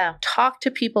events. Yeah. Talk to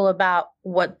people about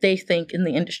what they think in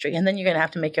the industry, and then you're going to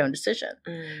have to make your own decision,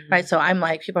 right? So I'm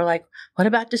like, people are like, what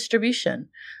about distribution?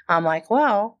 I'm like,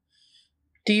 well,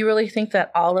 do you really think that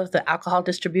all of the alcohol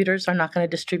distributors are not going to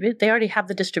distribute? They already have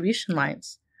the distribution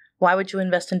lines. Why would you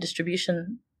invest in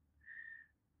distribution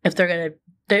if they're going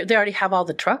to, they already have all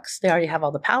the trucks, they already have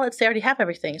all the pallets, they already have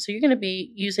everything. So you're going to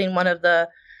be using one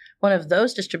of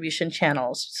those distribution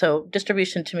channels. So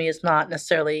distribution to me is not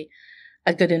necessarily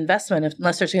a good investment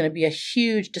unless there's going to be a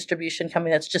huge distribution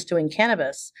company that's just doing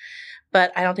cannabis.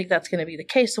 But I don't think that's going to be the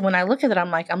case. So when I look at it,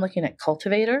 I'm looking at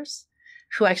cultivators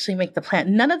who actually make the plant.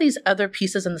 None of these other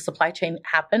pieces in the supply chain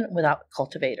happen without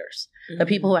cultivators, the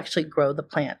people who actually grow the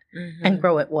plant and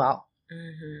grow it well.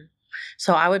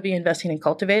 So I would be investing in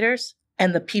cultivators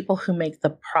and the people who make the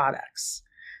products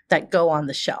that go on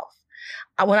the shelf.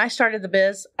 When I started the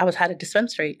biz, I had a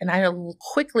dispensary and I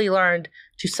quickly learned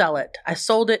to sell it. I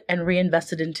sold it and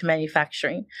reinvested into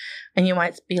manufacturing. And you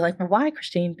might be like, well, why,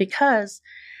 Christine? Because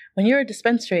when you're a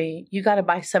dispensary, you got to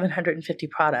buy 750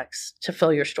 products to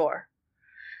fill your store.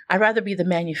 I'd rather be the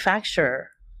manufacturer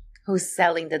who's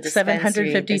selling the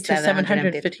dispensary 750 to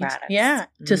 750 products.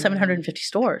 To 750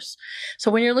 stores.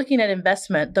 So when you're looking at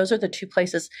investment, those are the two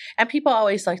places. And people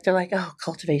always they're like, oh,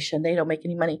 cultivation, they don't make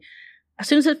any money. As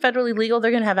soon as it's federally legal,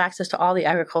 they're going to have access to all the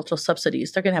agricultural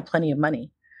subsidies. They're going to have plenty of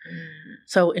money.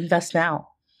 So invest now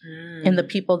in the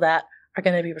people that are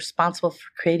going to be responsible for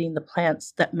creating the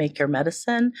plants that make your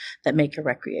medicine, that make your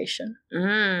recreation.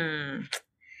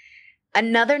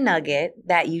 Another nugget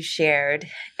that you shared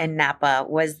in Napa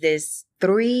was this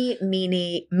 3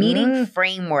 meeting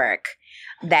framework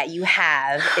that you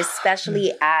have,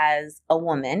 especially as a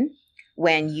woman,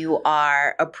 when you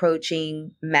are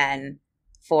approaching men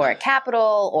for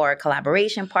capital or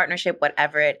collaboration, partnership,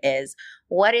 whatever it is.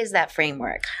 What is that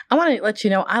framework? I want to let you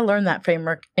know, I learned that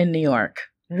framework in New York.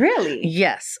 Really?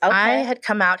 Yes. Okay. I had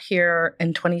come out here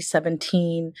in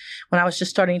 2017 when I was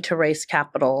just starting to raise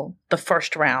capital, the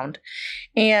first round.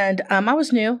 And I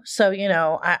was new. So,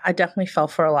 I definitely fell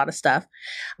for a lot of stuff.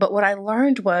 But what I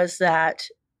learned was that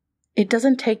it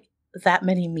doesn't take that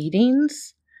many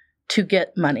meetings to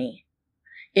get money.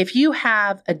 If you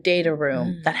have a data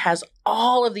room that has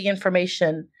all of the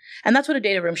information. And that's what a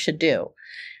data room should do.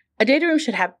 A data room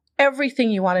should have everything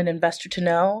you want an investor to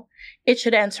know. It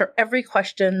should answer every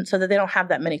question so that they don't have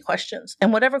that many questions.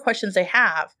 And whatever questions they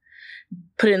have,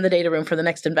 put it in the data room for the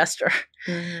next investor.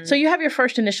 Mm-hmm. So you have your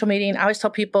first initial meeting. I always tell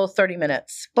people 30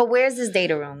 minutes. But where's this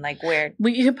data room? Like where?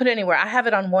 Well, you can put it anywhere. I have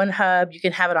it on OneHub. You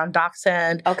can have it on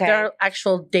DocSend. Okay. There are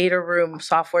actual data room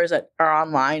softwares that are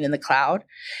online in the cloud.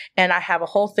 And I have a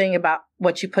whole thing about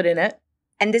what you put in it.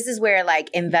 And this is where like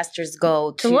investors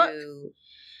go to look.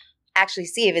 Actually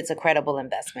see if it's a credible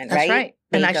investment, That's right? right.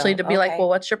 And actually to be like, well,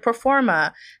 what's your pro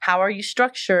forma? How are you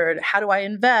structured? How do I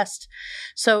invest?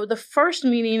 So the first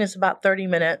meeting is about 30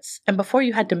 minutes. And before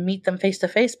you had to meet them face to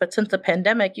face. But since the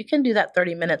pandemic, you can do that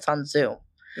 30 minutes on Zoom,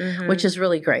 which is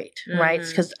really great, right?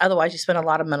 Because otherwise you spend a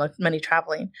lot of money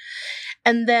traveling.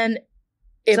 And then.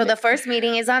 So the first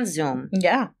meeting is on Zoom.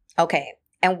 Yeah. Okay.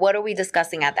 And what are we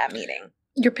discussing at that meeting?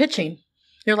 You're pitching.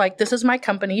 You're like, this is my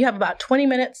company. You have about 20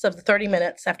 minutes of the 30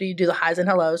 minutes after you do the highs and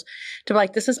hellos to be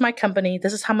like, this is my company.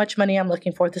 This is how much money I'm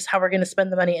looking for. This is how we're going to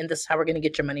spend the money. And this is how we're going to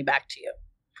get your money back to you.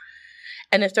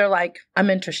 And if they're like,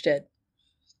 I'm interested,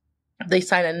 they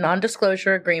sign a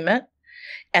non-disclosure agreement.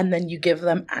 And then you give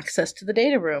them access to the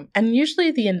data room. And usually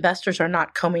the investors are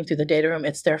not combing through the data room.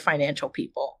 It's their financial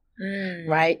people,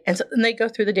 right? And so then they go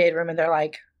through the data room and they're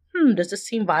like, does this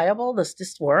seem viable? Does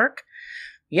this work?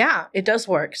 Yeah, it does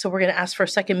work. So we're going to ask for a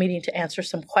second meeting to answer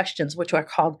some questions, which are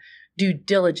called due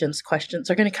diligence questions.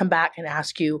 They're going to come back and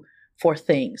ask you for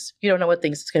things. You don't know what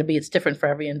things it's going to be. It's different for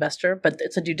every investor, but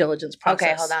it's a due diligence process.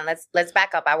 Okay, hold on. Let's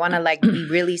back up. I want to like be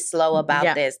really slow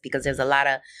about this because there's a lot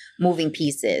of moving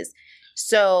pieces.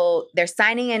 So they're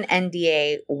signing an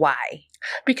NDA. Why?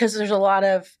 Because there's a lot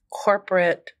of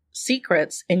corporate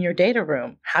secrets in your data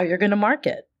room, how you're going to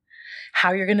market,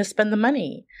 how you're going to spend the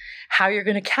money, how you're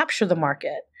going to capture the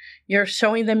market. You're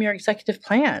showing them your executive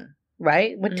plan,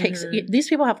 right? These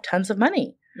people have tons of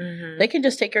money. They can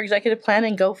just take your executive plan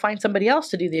and go find somebody else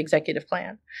to do the executive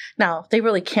plan. Now, they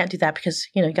really can't do that because,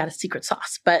 you got a secret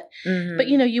sauce, but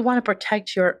you want to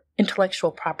protect your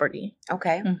intellectual property.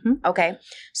 Okay. Okay.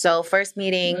 So first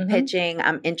meeting, pitching,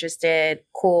 I'm interested.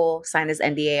 Cool. Sign this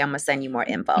NDA. I'm going to send you more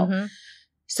info.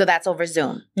 So that's over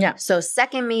Zoom. Yeah. So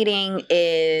second meeting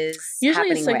is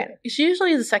happening when? It's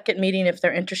usually the second meeting if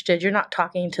they're interested. You're not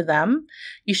talking to them.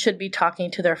 You should be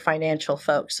talking to their financial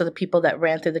folks. So the people that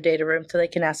ran through the data room so they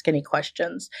can ask any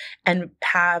questions and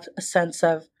have a sense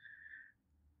of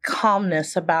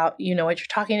calmness about, what you're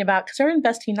talking about. Because they're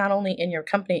investing not only in your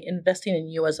company, investing in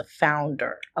you as a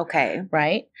founder. Okay.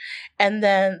 Right? And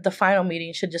then the final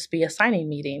meeting should just be a signing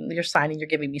meeting. You're signing, you're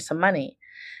giving me some money.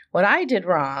 What I did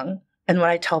wrong, and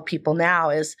what I tell people now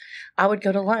is I would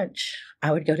go to lunch.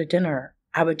 I would go to dinner.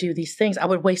 I would do these things. I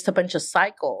would waste a bunch of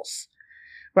cycles,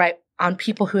 right, on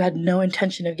people who had no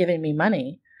intention of giving me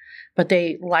money, but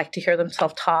they like to hear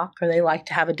themselves talk or they like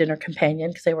to have a dinner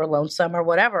companion because they were lonesome or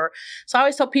whatever. So I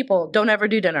always tell people, don't ever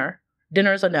do dinner.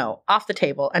 Dinner is a no, off the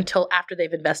table until after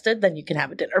they've invested, then you can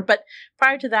have a dinner. But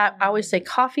prior to that, I always say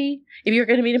coffee. If you're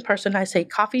going to meet in person, I say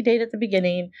coffee date at the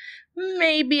beginning,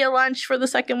 maybe a lunch for the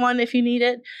second one if you need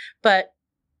it. But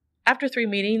after 3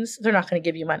 meetings, they're not going to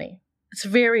give you money. It's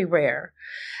very rare.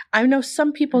 I know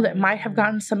some people that might have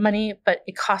gotten some money, but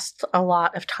it costs a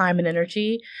lot of time and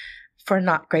energy for a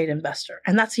not great investor.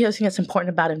 And that's the other thing that's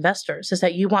important about investors is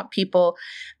that you want people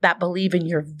that believe in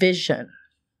your vision,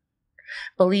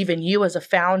 believe in you as a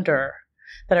founder,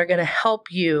 that are going to help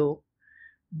you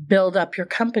build up your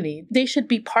company. They should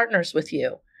be partners with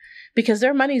you because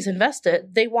their money is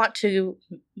invested. They want to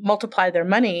multiply their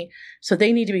money, so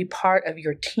they need to be part of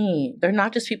your team. They're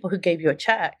not just people who gave you a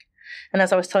check. And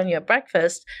as I was telling you at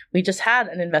breakfast, we just had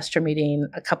an investor meeting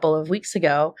a couple of weeks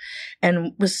ago and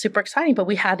it was super exciting, but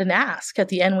we had an ask. At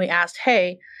the end, we asked,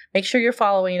 hey, make sure you're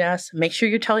following us. Make sure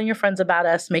you're telling your friends about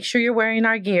us. Make sure you're wearing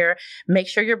our gear. Make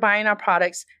sure you're buying our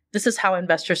products. This is how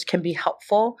investors can be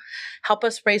helpful. Help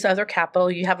us raise other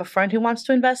capital. You have a friend who wants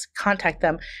to invest, contact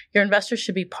them. Your investors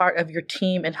should be part of your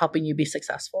team in helping you be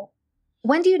successful.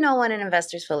 When do you know when an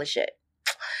investor's full of shit?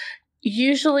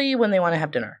 Usually when they want to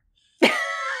have dinner.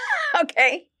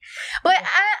 Okay. But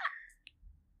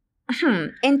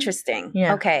interesting.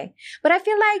 Yeah. Okay. But I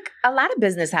feel like a lot of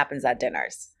business happens at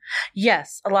dinners.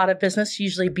 Yes. A lot of business,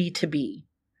 usually B2B.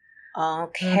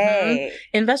 Okay.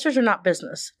 Investors are not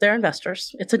business. They're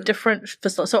investors. It's a different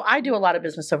facility. So I do a lot of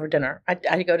business over dinner.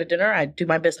 I go to dinner, I do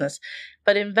my business.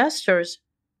 But investors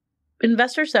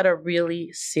that are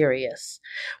really serious,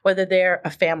 whether they're a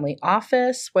family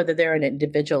office, whether they're an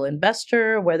individual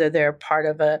investor, whether they're part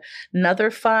of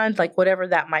another fund, like whatever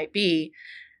that might be,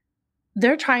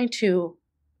 they're trying to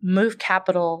move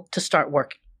capital to start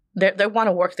working. They want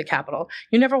to work the capital.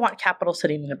 You never want capital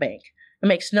sitting in a bank. It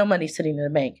makes no money sitting in a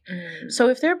bank. So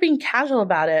if they're being casual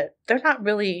about it, they're not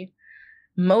really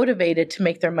motivated to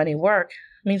make their money work.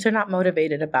 It means they're not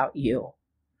motivated about you.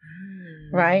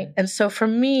 Right? And so for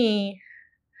me,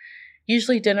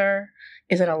 usually dinner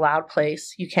is in a loud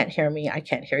place. You can't hear me. I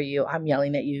can't hear you. I'm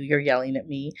yelling at you. You're yelling at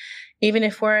me. Even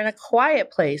if we're in a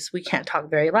quiet place, we can't talk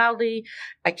very loudly.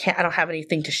 I don't have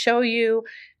anything to show you.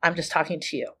 I'm just talking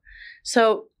to you.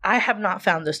 So I have not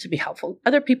found this to be helpful.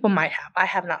 Other people might have. I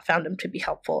have not found them to be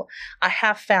helpful. I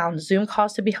have found Zoom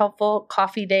calls to be helpful,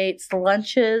 coffee dates,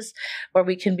 lunches, where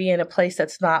we can be in a place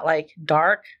that's not like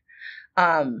dark,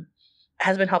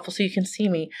 has been helpful so you can see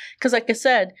me. Because like I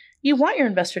said, you want your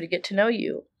investor to get to know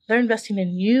you. They're investing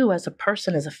in you as a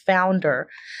person, as a founder.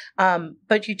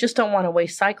 But you just don't want to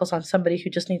waste cycles on somebody who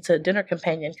just needs a dinner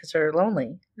companion because they're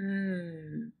lonely.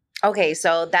 Okay,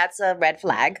 so that's a red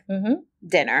flag.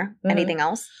 Dinner. Anything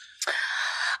else?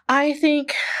 I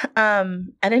think at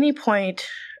any point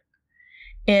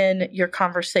in your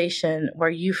conversation where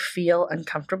you feel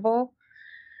uncomfortable,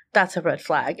 that's a red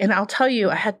flag. And I'll tell you,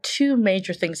 I had 2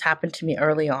 major things happen to me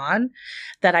early on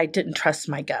that I didn't trust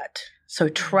my gut. So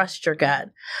trust your gut.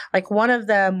 Like one of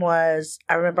them was,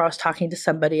 I remember I was talking to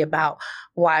somebody about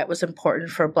why it was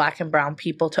important for Black and brown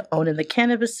people to own in the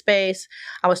cannabis space.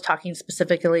 I was talking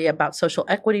specifically about social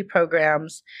equity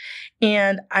programs.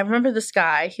 And I remember this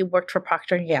guy, he worked for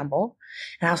Procter & Gamble.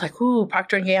 And I was like, ooh,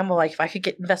 Procter & Gamble, like if I could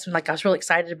get investment, like I was really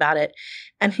excited about it.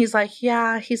 And he's like,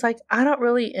 I don't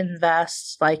really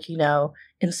invest like,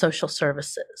 in social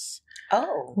services.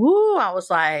 Oh. Ooh, I was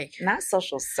like. Not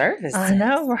social services. I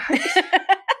know, right?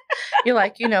 You're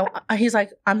like, he's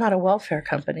like, I'm not a welfare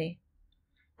company.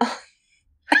 I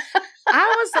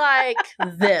was like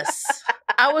this.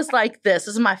 This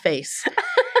is my face.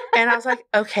 And I was like,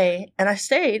 okay. And I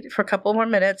stayed for a couple more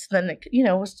minutes. And then,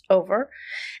 it was over.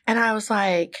 And I was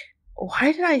like,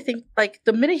 why did I think, like,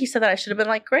 the minute he said that, I should have been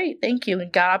like, great, thank you,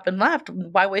 and got up and left.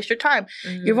 Why waste your time?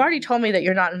 You've already told me that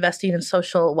you're not investing in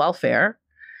social welfare,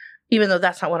 even though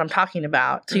that's not what I'm talking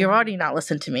about. So you're already not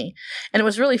listening to me. And it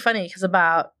was really funny because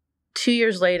about 2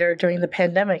 years later during the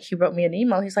pandemic, he wrote me an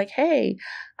email. He's like, hey,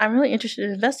 I'm really interested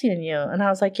in investing in you. And I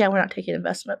was like, yeah, we're not taking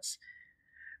investments,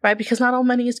 right? Because not all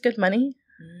money is good money.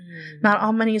 Not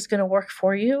all money is going to work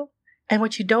for you. And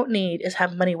what you don't need is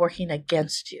have money working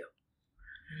against you.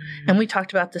 And we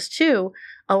talked about this too.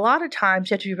 A lot of times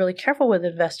you have to be really careful with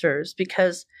investors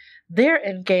because their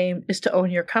end game is to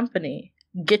own your company,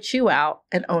 get you out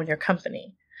and own your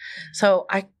company. So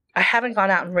I haven't gone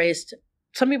out and raised,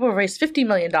 some people have raised $50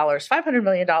 million, $500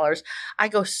 million. I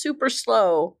go super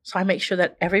slow. So I make sure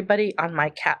that everybody on my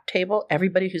cap table,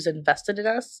 everybody who's invested in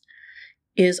us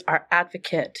is our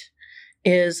advocate,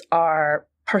 is our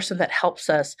person that helps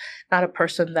us, not a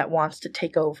person that wants to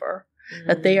take over.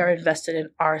 That they are invested in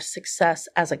our success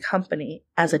as a company,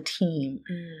 as a team.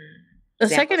 The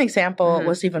second example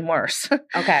was even worse.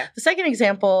 Okay. The second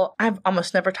example, I've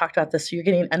almost never talked about this. So you're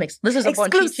getting this is a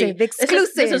exclusive.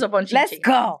 Exclusive. This is a bonchichi. Let's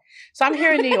go. So I'm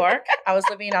here in New York. I was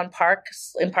living on Park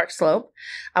Slope.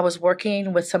 I was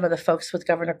working with some of the folks with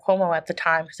Governor Cuomo at the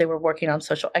time because they were working on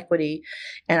social equity,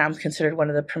 and I'm considered one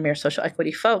of the premier social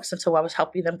equity folks. And so I was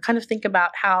helping them kind of think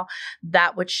about how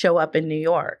that would show up in New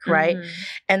York, right?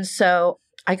 And so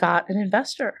I got an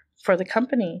investor for the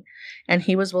company, and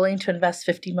he was willing to invest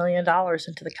 $50 million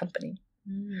into the company.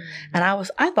 And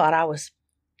I thought I was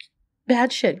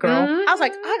bad shit, girl. I was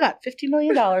like, I got $50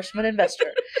 million from an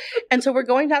investor. And so we're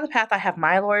going down the path. I have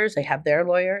my lawyers. They have their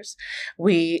lawyers.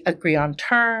 We agree on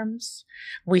terms.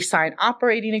 We sign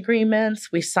operating agreements.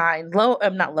 We sign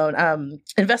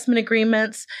investment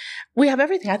agreements. We have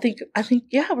everything. I think,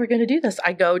 yeah, we're going to do this.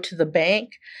 I go to the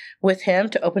bank with him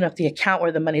to open up the account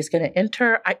where the money's going to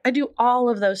enter. I do all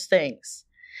of those things.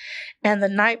 And the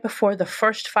night before the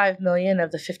first $5 million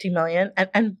of the $50 million,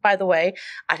 and by the way,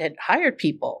 I had hired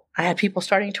people. I had people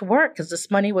starting to work because this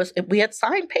money we had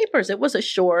signed papers. It was a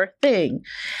sure thing.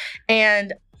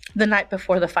 And the night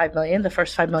before the $5 million, the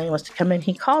first $5 million was to come in,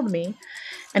 he called me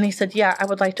and he said, yeah, I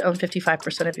would like to own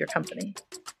 55% of your company.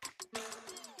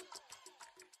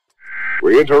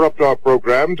 We interrupt our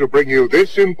program to bring you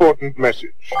this important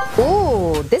message.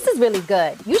 Ooh, this is really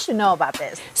good. You should know about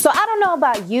this. So I don't know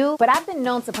about you, but I've been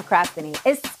known to procrastinate,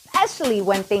 especially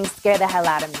when things scare the hell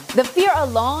out of me. The fear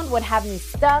alone would have me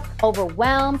stuck,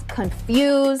 overwhelmed,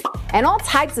 confused, and all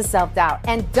types of self-doubt.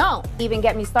 And don't even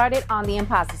get me started on the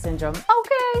imposter syndrome.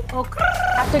 Okay.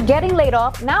 After getting laid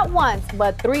off, not once,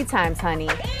 but 3 times, honey,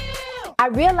 I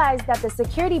realized that the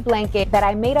security blanket that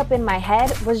I made up in my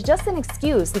head was just an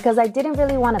excuse because I didn't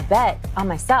really want to bet on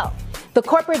myself. The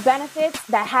corporate benefits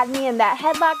that had me in that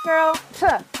headlock, girl,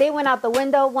 they went out the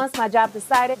window once my job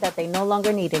decided that they no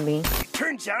longer needed me. It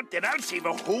turns out that I'll save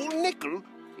a whole nickel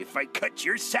if I cut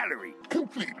your salary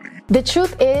completely. The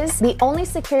truth is, the only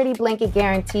security blanket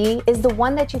guarantee is the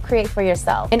one that you create for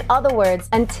yourself. In other words,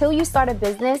 until you start a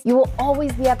business, you will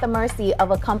always be at the mercy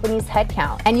of a company's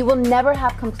headcount, and you will never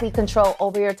have complete control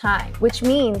over your time, which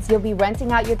means you'll be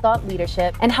renting out your thought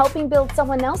leadership and helping build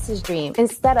someone else's dream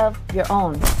instead of your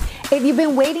own. If you've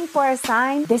been waiting for a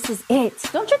sign, this is it.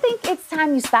 Don't you think it's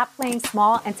time you stop playing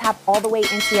small and tap all the way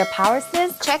into your power,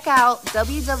 sis? Check out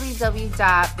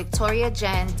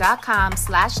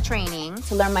www.victoriajen.com/training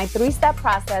to learn my 3-step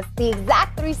process, the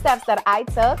exact 3 steps that I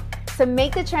took to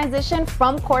make the transition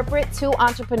from corporate to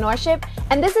entrepreneurship.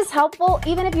 And this is helpful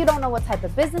even if you don't know what type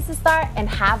of business to start and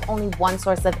have only one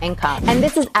source of income. And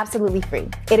this is absolutely free.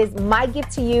 It is my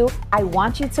gift to you. I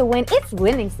want you to win. It's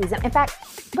winning season. In fact,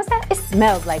 what's that? It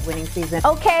smells like winning season.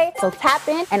 Okay, so tap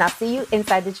in and I'll see you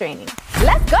inside the training.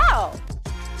 Let's go.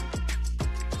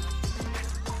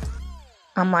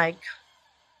 I'm like,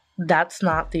 that's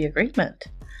not the agreement.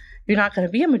 You're not going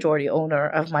to be a majority owner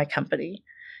of my company.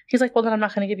 He's like, well, then I'm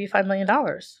not going to give you $5 million.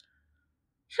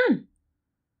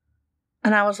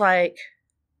 And I was like,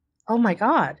 oh my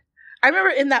God. I remember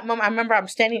in that moment, I'm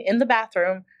standing in the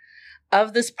bathroom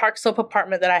of this Park Slope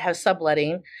apartment that I have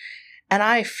subletting. And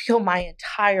I feel my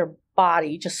entire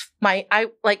body I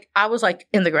was like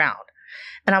in the ground.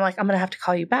 And I'm like, I'm going to have to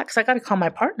call you back because I got to call my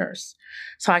partners.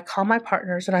 So I called my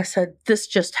partners and I said, this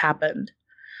just happened.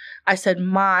 I said,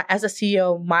 as a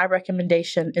CEO, my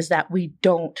recommendation is that we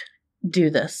don't do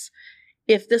this.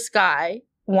 If this guy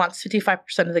wants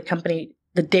 55% of the company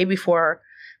the day before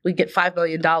we get $5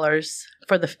 million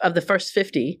of the first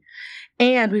 50,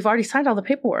 and we've already signed all the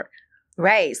paperwork.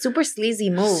 Right. Super sleazy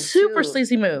move.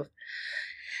 Sleazy move.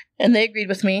 And they agreed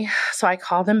with me. So I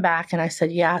called them back and I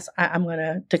said, yes, I'm going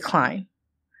to decline.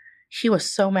 He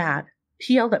was so mad.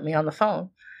 He yelled at me on the phone.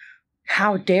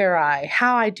 How dare I?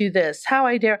 How I do this? How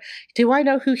I dare? Do I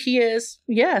know who he is?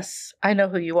 Yes, I know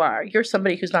who you are. You're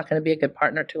somebody who's not going to be a good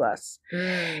partner to us.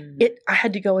 I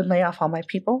had to go and lay off all my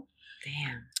people.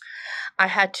 Damn. I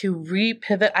had to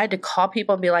repivot. I had to call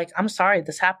people and be like, I'm sorry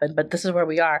this happened, but this is where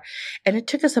we are. And it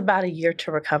took us about a year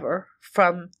to recover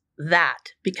from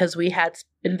that because we had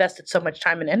invested so much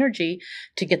time and energy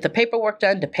to get the paperwork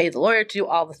done, to pay the lawyer, to do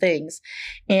all the things.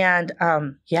 And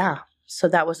so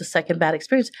that was the second bad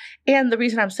experience. And the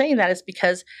reason I'm saying that is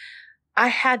because I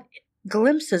had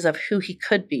glimpses of who he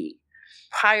could be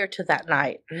prior to that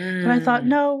night. And I thought,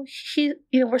 no,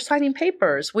 we're signing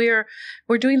papers. We're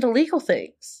doing the legal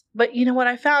things. But you know what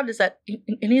I found is that,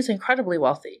 and he's incredibly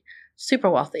wealthy, super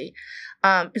wealthy,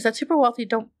 is that super wealthy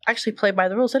don't actually play by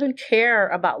the rules. They don't care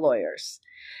about lawyers.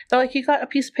 They're like, you got a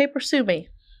piece of paper, sue me.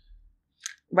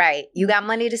 Right. You got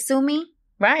money to sue me?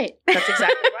 Right. That's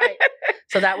exactly right.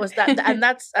 So that was that, and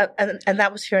that's and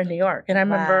that was here in New York. And I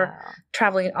remember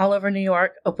traveling all over New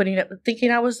York, opening up,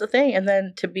 thinking I was the thing, and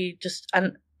then to be just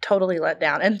totally let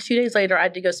down. And 2 days later, I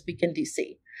had to go speak in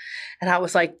DC, and I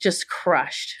was like just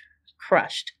crushed.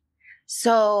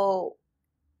 So,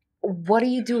 what do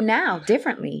you do now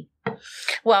differently?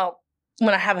 Well,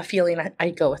 when I have a feeling, I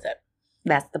go with it.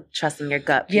 That's the trust in your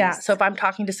gut piece. Yeah. So if I'm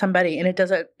talking to somebody and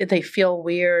they feel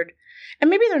weird, and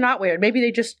maybe they're not weird, maybe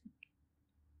they just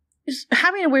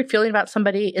having a weird feeling about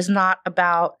somebody is not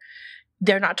about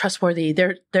they're not trustworthy.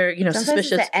 They're Sometimes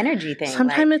suspicious. It's an energy thing.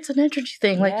 Sometimes it's an energy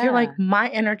thing. Like you're like, my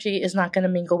energy is not going to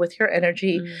mingle with your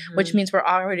energy, which means we're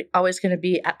always going to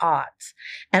be at odds.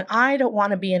 And I don't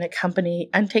want to be in a company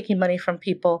and taking money from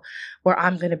people where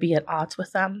I'm going to be at odds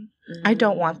with them. I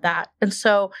don't want that. And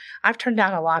so I've turned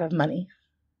down a lot of money.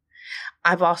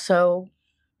 I've also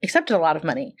accepted a lot of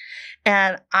money.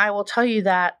 And I will tell you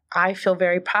that I feel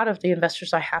very proud of the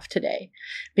investors I have today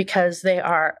because they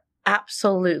are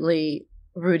absolutely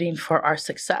rooting for our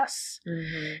success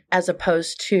as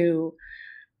opposed to,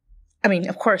 I mean,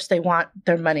 of course they want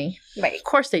their money. Right. Of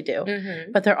course they do.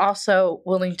 But they're also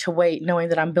willing to wait knowing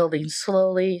that I'm building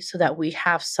slowly so that we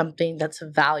have something that's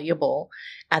valuable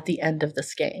at the end of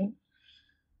this game.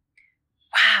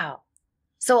 Wow.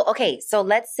 So, okay. So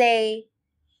let's say,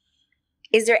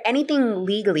 is there anything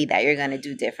legally that you're going to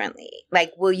do differently?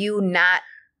 Like, will you not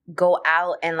go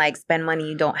out and like spend money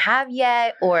you don't have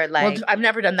yet, or like? Well, I've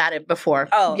never done that before.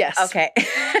 Oh, yes. Okay.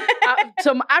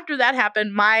 So after that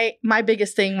happened, my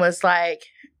biggest thing was like,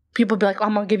 people be like, oh,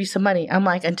 I'm going to give you some money. I'm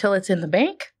like, until it's in the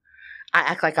bank, I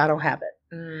act like I don't have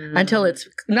it. Until it's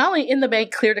not only in the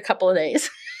bank, cleared a couple of days.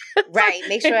 Right.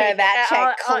 Make sure that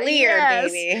check cleared,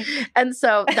 baby. And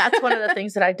so that's one of the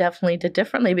things that I definitely did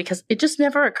differently because it just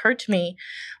never occurred to me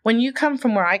when you come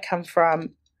from where I come from,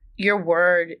 your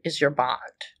word is your bond,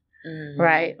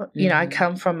 right? You know, I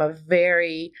come from a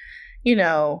very, you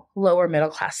know, lower middle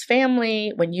class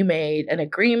family. When you made an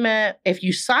agreement, if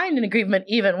you signed an agreement,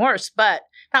 even worse, but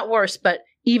not worse, but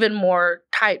even more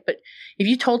tight. But if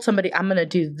you told somebody, I'm going to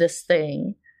do this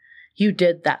thing, you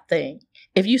did that thing.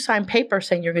 If you signed paper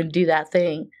saying you're going to do that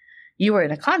thing, you were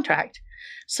in a contract.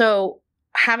 So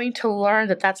having to learn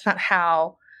that that's not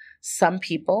how some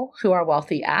people who are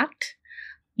wealthy act,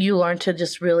 you learn to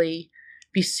just really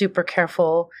be super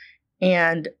careful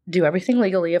and do everything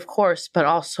legally, of course, but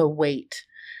also wait.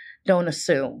 Don't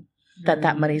assume that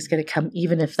that money is going to come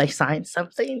even if they sign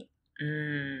something.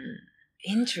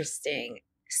 Interesting.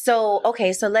 So,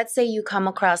 okay, so let's say you come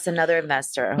across another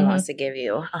investor who wants to give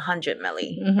you 100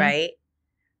 million, right?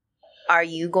 Are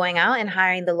you going out and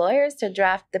hiring the lawyers to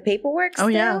draft the paperwork still?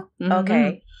 Yeah.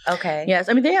 Okay. Yes.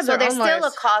 I mean, they have so their there's own still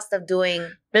lawyers. a cost of doing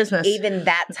Business. even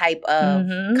that type of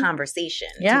conversation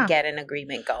to get an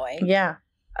agreement going. Yeah.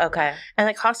 Okay. And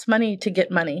it costs money to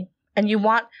get money. And you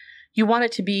want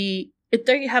it to be,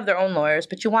 they have their own lawyers,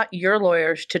 but you want your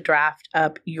lawyers to draft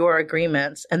up your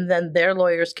agreements. And then their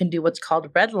lawyers can do what's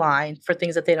called red line for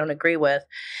things that they don't agree with.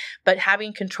 But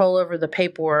having control over the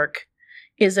paperwork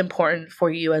is important for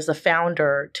you as a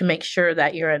founder to make sure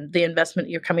that you're in the investment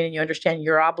you're coming in, you understand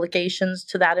your obligations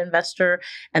to that investor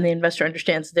and the investor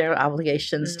understands their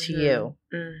obligations to you.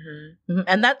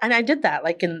 And I did that,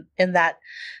 like in that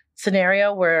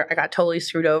scenario where I got totally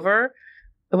screwed over,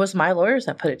 it was my lawyers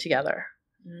that put it together.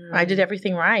 I did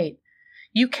everything right.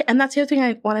 And that's the other thing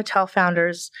I want to tell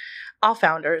founders, all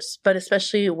founders, but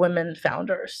especially women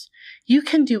founders. You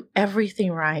can do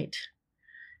everything right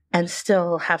and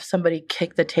still have somebody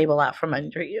kick the table out from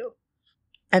under you.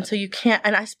 And so you can't,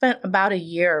 and I spent about a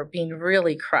year being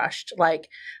really crushed. Like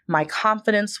my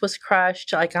confidence was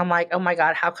crushed. Like, I'm like, oh my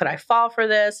God, how could I fall for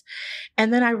this?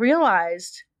 And then I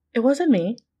realized it wasn't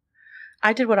me.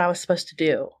 I did what I was supposed to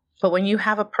do. But when you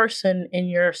have a person in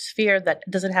your sphere that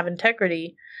doesn't have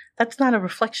integrity, that's not a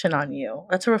reflection on you.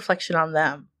 That's a reflection on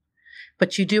them.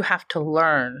 But you do have to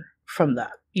learn from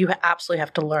that. You absolutely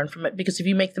have to learn from it, because if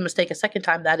you make the mistake a second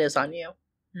time, that is on you.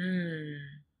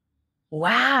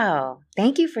 Wow.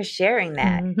 Thank you for sharing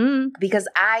that. Because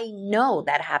I know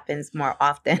that happens more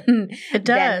often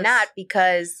than not,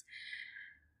 because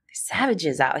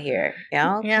savages out here, you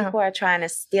know? People are trying to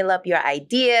steal up your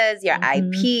ideas, your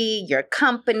IP, your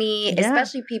company,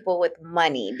 especially people with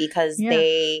money, because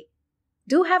they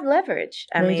do have leverage.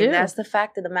 I mean, that's the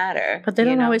fact of the matter. But they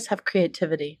don't always have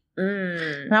creativity.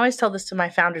 And I always tell this to my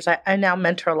founders. I now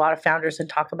mentor a lot of founders and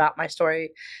talk about my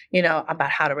story, you know,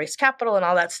 about how to raise capital and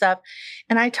all that stuff.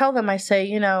 And I tell them, I say,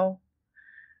 you know,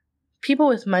 people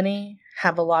with money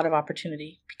have a lot of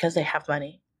opportunity because they have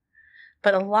money.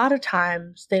 But a lot of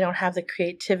times they don't have the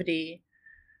creativity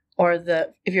or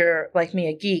if you're like me,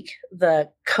 a geek, the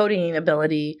coding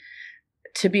ability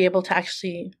to be able to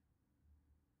actually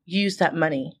use that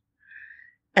money.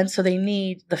 And so they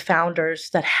need the founders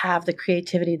that have the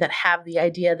creativity, that have the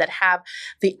idea, that have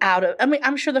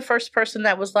I'm sure the first person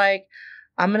that was like,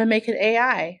 I'm going to make an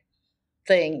AI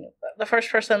thing. The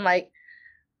first person, like,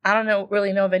 I don't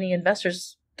really know of any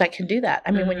investors that can do that.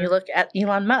 I mean, when you look at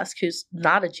Elon Musk, who's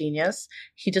not a genius,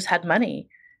 he just had money.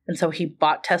 And so he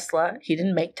bought Tesla. He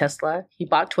didn't make Tesla. He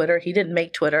bought Twitter. He didn't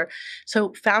make Twitter.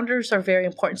 So founders are very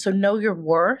important. So know your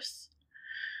worth.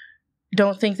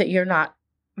 Don't think that you're not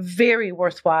very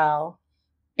worthwhile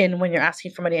when you're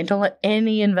asking for money. And don't let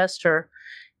any investor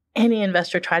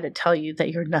try to tell you that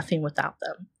you're nothing without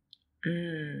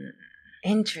them.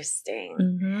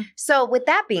 Interesting. So with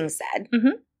that being said,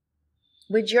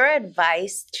 would your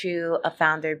advice to a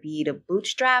founder be to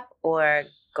bootstrap or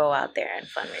go out there and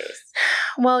fundraise?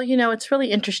 Well, you know, it's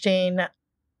really interesting.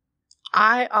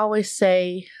 I always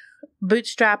say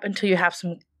bootstrap until you have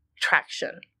some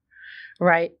traction,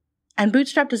 right? And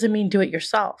bootstrap doesn't mean do it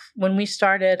yourself. When we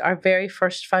started our very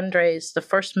first fundraise, the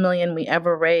first $1 million we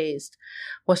ever raised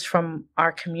was from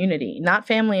our community, not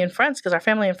family and friends, because our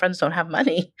family and friends don't have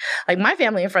money. Like my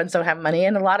family and friends don't have money.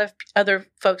 And a lot of other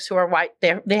folks who are white,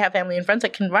 they have family and friends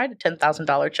that can write a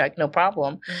 $10,000 check, no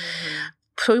problem.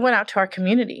 So we went out to our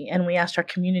community and we asked our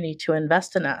community to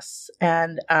invest in us.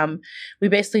 And we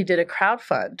basically did a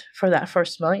crowdfund for that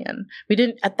first $1 million. We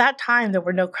didn't, at that time, there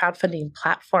were no crowdfunding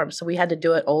platforms. So we had to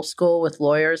do it old school with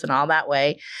lawyers and all that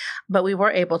way. But we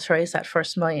were able to raise that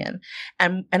first $1 million.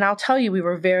 And I'll tell you, we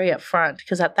were very upfront,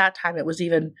 because at that time it was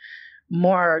even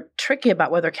more tricky about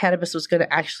whether cannabis was going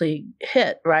to actually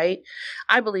hit, right?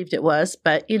 I believed it was,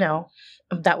 but you know,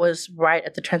 That was right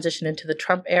at the transition into the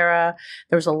Trump era.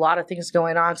 There was a lot of things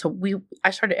going on. So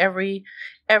I started every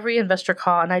investor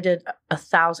call, and I did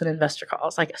 1,000 investor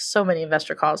calls, like so many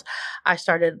investor calls. I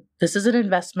started, this is an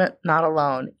investment, not a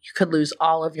loan. You could lose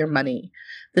all of your money.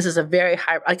 This is a very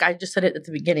high, like I just said it at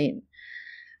the beginning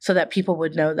so that people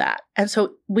would know that. And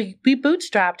so we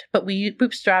bootstrapped, but we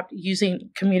bootstrapped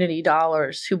using community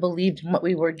dollars who believed in what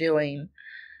we were doing,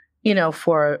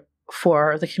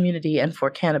 for the community and for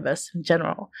cannabis in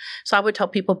general. So I would tell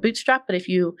people bootstrap, but if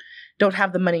you don't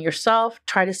have the money yourself,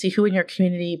 try to see who in your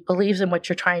community believes in what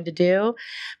you're trying to do.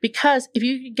 Because if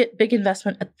you get big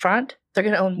investment up front, they're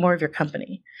going to own more of your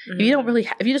company. Mm-hmm. If you don't really,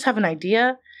 if you just have an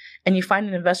idea and you find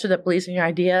an investor that believes in your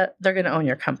idea, they're going to own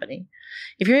your company.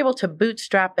 If you're able to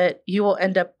bootstrap it, you will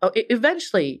end up,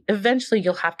 eventually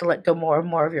you'll have to let go more and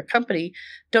more of your company.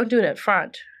 Don't do it at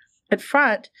front. At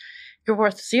front, you're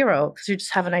worth zero because you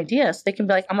just have an idea. So they can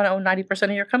be like, I'm going to own 90%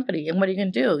 of your company. And what are you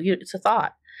going to do? It's a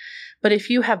thought. But if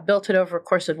you have built it over a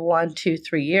course of 1, 2,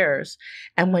 3 years,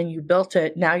 and when you built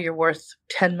it, now you're worth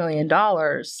 $10 million,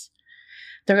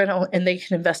 they're going to, and they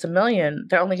can invest $1 million,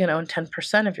 they're only going to own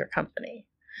 10% of your company.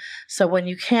 So when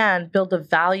you can, build the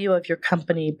value of your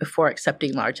company before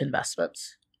accepting large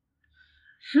investments.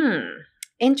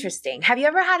 Interesting. Have you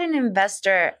ever had an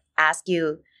investor ask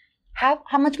you, how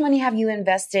much money have you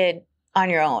invested on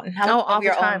your own? How much of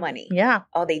your own money? Yeah.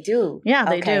 Oh, they do? Yeah,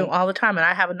 they do all the time. And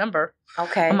I have a number.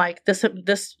 Okay. I'm like, this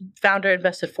founder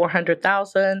invested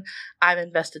 $400,000. I've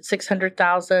invested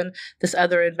 $600,000. This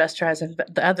other investor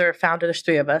the other founder, there's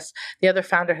 3 of us. The other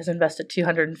founder has invested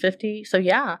 $250,000. So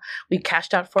yeah, we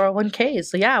cashed out 401ks.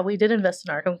 So yeah, we did invest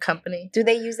in our own company. Do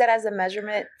they use that as a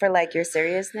measurement for like your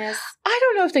seriousness? I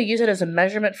don't know if they use it as a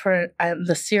measurement for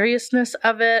the seriousness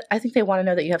of it. I think they want to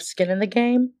know that you have skin in the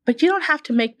game, but you don't have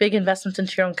to make big investments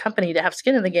into your own company to have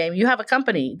skin in the game. You have a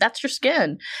company. That's your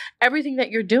skin. Everything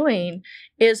that you're doing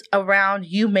is around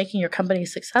you making your company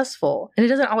successful. And it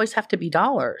doesn't always have to be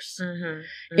dollars. Mm-hmm,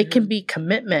 mm-hmm. It can be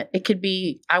commitment. It could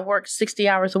be, I work 60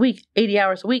 hours a week, 80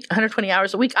 hours a week, 120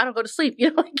 hours a week. I don't go to sleep.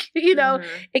 Mm-hmm.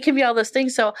 It can be all those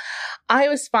things. So I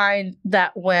always find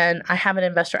that when I have an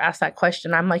investor ask that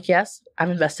question, I'm like, yes,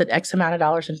 I've invested X amount of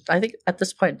dollars. And I think at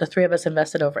this point, the 3 of us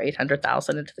invested over $800,000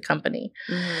 into the company.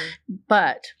 Mm-hmm.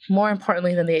 But more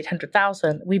importantly than the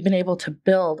 $800,000, we've been able to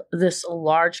build this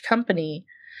large company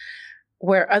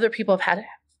where other people have had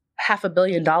 $500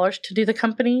 million to do the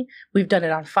company. We've done it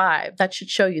on 5. That should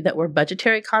show you that we're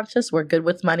budgetary conscious, we're good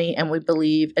with money, and we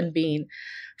believe in being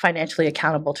financially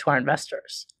accountable to our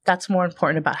investors. That's more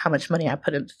important about how much money I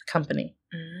put into the company.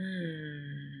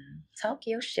 Talk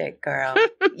your shit, girl.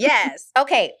 Yes.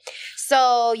 Okay.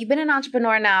 So you've been an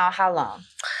entrepreneur now how long?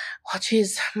 Well,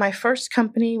 geez, my first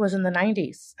company was in the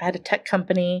 90s. I had a tech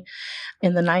company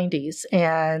in the 90s,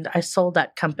 and I sold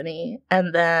that company.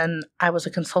 And then I was a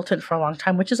consultant for a long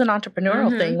time, which is an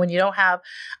entrepreneurial thing. When you don't have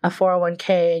a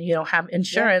 401k and you don't have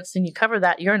insurance and you cover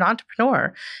that, you're an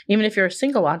entrepreneur, even if you're a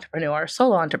single entrepreneur,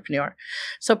 solo entrepreneur.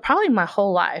 So probably my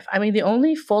whole life. I mean, the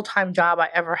only full-time job I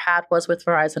ever had was with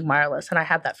Verizon Wireless, and I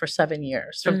had that for 7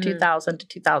 years, from 2000 to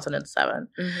 2007.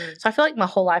 So I feel like my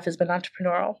whole life has been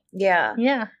entrepreneurial. Yeah.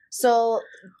 Yeah. So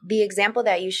the example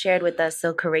that you shared with us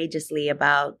so courageously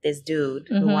about this dude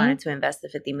who wanted to invest the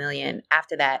 $50 million,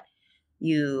 after that,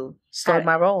 you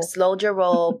slowed your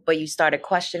roll, but you started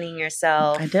questioning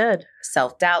yourself. I did.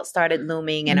 Self-doubt started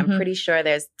looming, and I'm pretty sure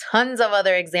there's tons of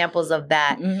other examples of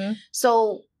that.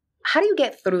 So how do you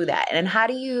get through that? And how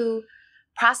do you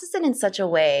process it in such a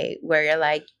way where you're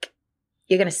like,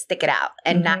 you're going to stick it out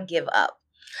and not give up?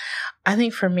 I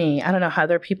think for me, I don't know how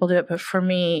other people do it, but for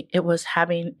me, it was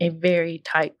having a very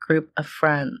tight group of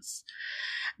friends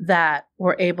that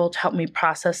were able to help me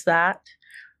process that,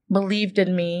 believed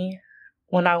in me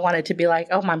when I wanted to be like,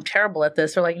 oh, I'm terrible at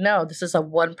this. Or like, no, this is a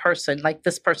one person. Like,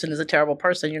 this person is a terrible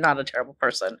person. You're not a terrible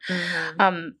person.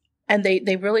 And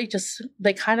they really just,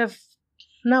 they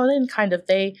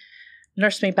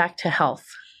nursed me back to health.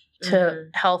 To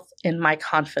health in my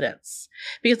confidence,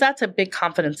 because that's a big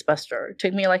confidence buster. It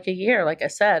took me like a year, like I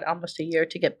said, almost a year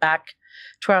to get back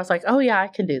to where I was like, oh yeah, I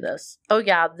can do this. Oh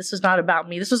yeah, this is not about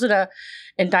me. This wasn't an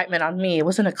indictment on me. It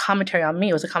wasn't a commentary on me.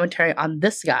 It was a commentary on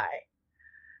this guy,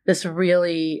 this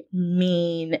really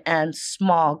mean and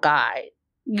small guy.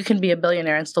 You can be a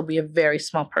billionaire and still be a very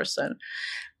small person.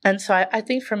 And so I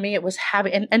think for me, it was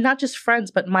having, and not just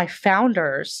friends, but my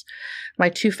founders, my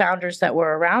 2 founders that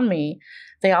were around me,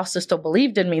 they also still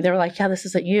believed in me. They were like, yeah, this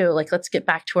isn't you. Like, let's get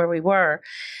back to where we were.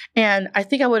 And I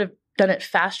think I would have done it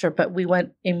faster, but we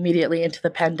went immediately into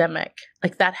the pandemic.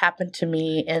 Like, that happened to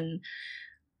me in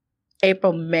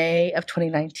May of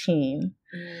 2019.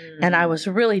 And I was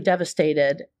really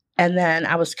devastated. And then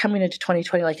I was coming into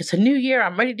 2020, like, it's a new year,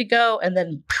 I'm ready to go. And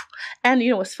then, and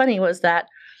what's funny was that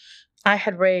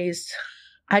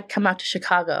I'd come out to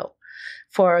Chicago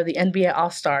for the NBA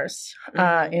All-Stars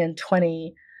in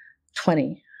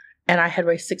 2020. And I had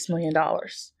raised $6 million.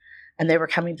 And they were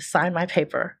coming to sign my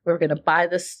paper. We were going to buy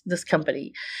this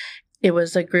company. It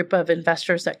was a group of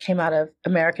investors that came out of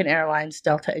American Airlines,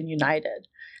 Delta, and United.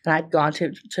 And I'd gone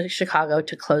to Chicago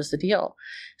to close the deal.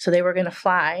 So they were going to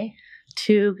fly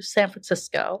to San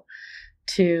Francisco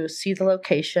to see the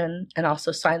location and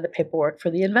also sign the paperwork for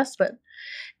the investment.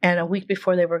 And a week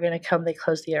before they were going to come, they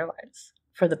closed the airlines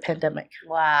for the pandemic.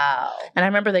 Wow. And I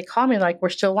remember they called me like, we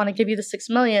still want to give you the $6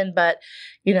 million, but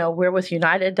we're with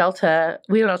United, Delta.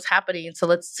 We don't know what's happening. So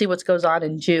let's see what goes on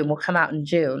in June. We'll come out in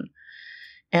June.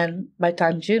 And by the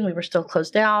time June, we were still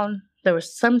closed down. There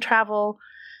was some travel,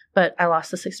 but I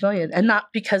lost the $6 million. And not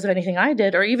because of anything I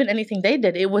did or even anything they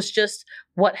did. It was just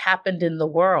what happened in the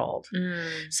world.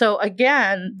 So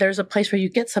again, there's a place where you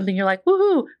get something, you're like,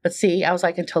 woohoo. But see, I was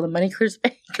like, until the money clears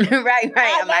bank. Right.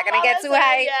 I'm not going to get too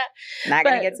high. Not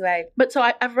going to get too high. But so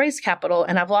I've raised capital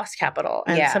and I've lost capital.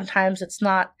 And sometimes it's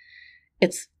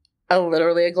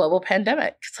literally a global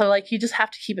pandemic. So like, you just have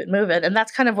to keep it moving. And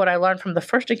that's kind of what I learned from the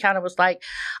first encounter was like,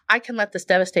 I can let this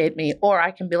devastate me, or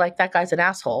I can be like, that guy's an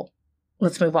asshole.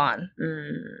 Let's move on.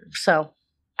 So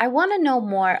I want to know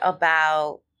more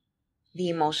about the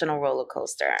emotional roller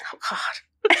coaster. Oh,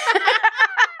 God.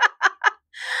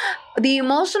 The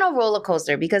emotional roller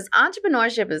coaster, because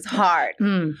entrepreneurship is hard.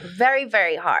 Very,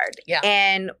 very hard. Yeah.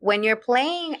 And when you're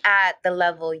playing at the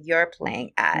level you're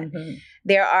playing at,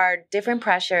 there are different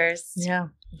pressures,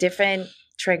 different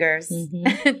triggers,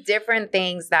 different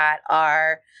things that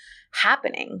are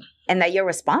happening and that you're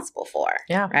responsible for.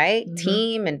 Yeah. Right?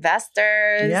 Team,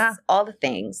 investors, all the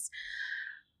things.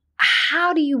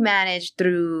 How do you manage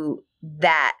through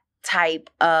that type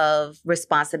of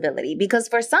responsibility? Because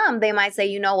for some, they might say,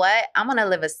 you know what? I'm going to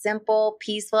live a simple,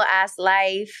 peaceful ass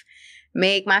life,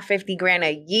 make my 50 grand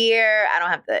a year. I don't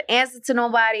have to answer to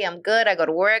nobody. I'm good. I go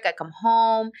to work. I come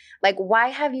home. Like, why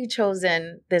have you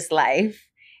chosen this life?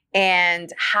 And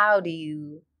how do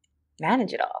you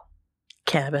manage it all?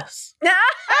 Cannabis.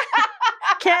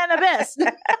 Cannabis.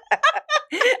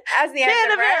 That's the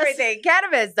answer for everything.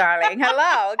 Cannabis, darling.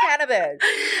 Hello, cannabis.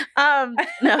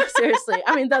 No, seriously.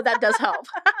 I mean, though that does help.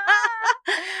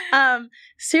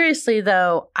 Seriously,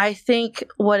 though, I think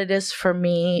what it is for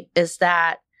me is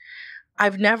that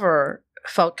I've never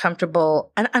felt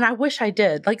comfortable, and I wish I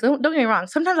did. Like, don't get me wrong.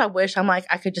 Sometimes I wish I'm like,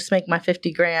 I could just make my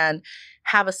 50 grand,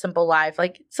 have a simple life.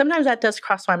 Like, sometimes that does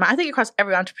cross my mind. I think it crosses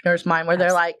every entrepreneur's mind where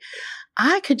they're like,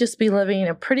 I could just be living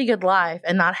a pretty good life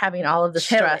and not having all of the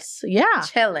stress. Yeah.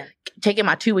 Chilling. Taking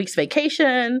my 2 weeks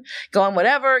vacation, going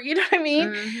whatever, you know what I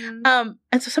mean?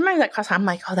 And so sometimes that crosses, I'm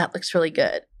like, oh, that looks really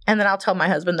good. And then I'll tell my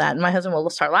husband that, and my husband will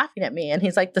start laughing at me. And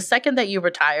he's like, the second that you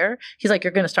retire, he's like,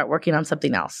 you're going to start working on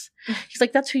something else. He's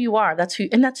like, that's who you are.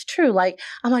 And that's true. Like,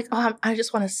 I'm like, oh, I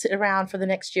just want to sit around for the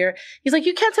next year. He's like,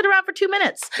 you can't sit around for 2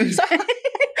 minutes.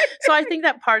 So I think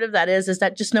that part of that is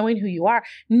that just knowing who you are,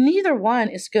 neither one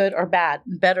is good or bad,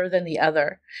 better than the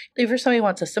other. If you're somebody who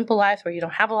wants a simple life where you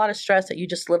don't have a lot of stress, that you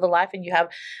just live a life and you have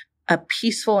a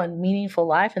peaceful and meaningful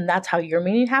life, and that's how your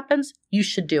meaning happens, you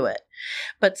should do it.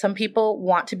 But some people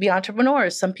want to be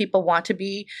entrepreneurs. Some people want to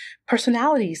be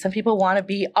personalities. Some people want to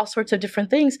be all sorts of different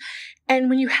things. And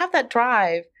when you have that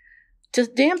drive, to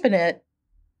dampen it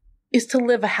is to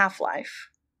live a half life.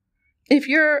 If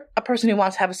you're a person who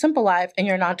wants to have a simple life and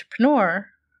you're an entrepreneur,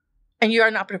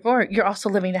 you're also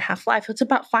living a half life. It's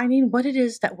about finding what it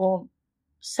is that will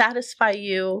satisfy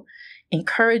you,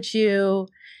 encourage you,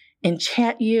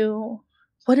 enchant you.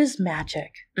 What is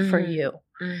magic for you?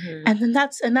 And then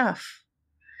that's enough.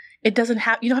 You don't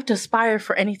have to aspire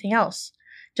for anything else.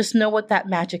 Just know what that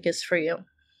magic is for you.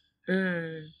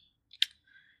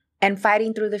 And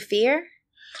fighting through the fear?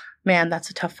 Man, that's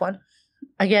a tough one.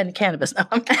 Again, cannabis. No,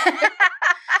 I'm kidding.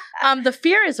 The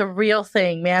fear is a real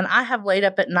thing, man. I have laid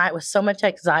up at night with so much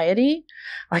anxiety.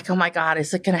 Like, oh my God,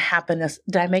 is it going to happen?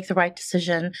 Did I make the right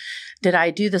decision? Did I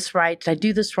do this right? Did I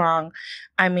do this wrong?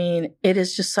 I mean, it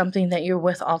is just something that you're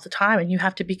with all the time, and you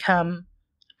have to become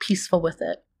peaceful with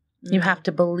it. You have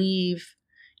to believe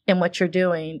in what you're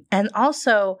doing. And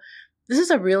also, this is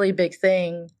a really big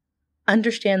thing.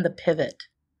 Understand the pivot.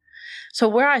 So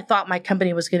where I thought my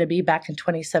company was going to be back in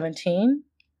 2017,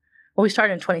 well, we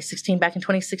started in 2016, back in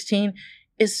 2016,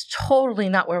 is totally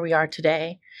not where we are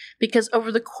today. Because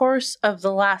over the course of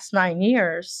the last 9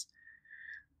 years,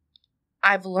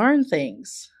 I've learned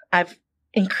things. I've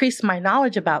increased my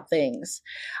knowledge about things.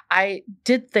 I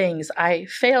did things. I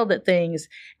failed at things.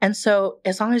 And so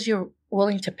as long as you're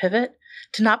willing to pivot,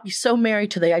 to not be so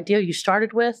married to the idea you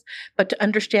started with, but to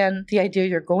understand the idea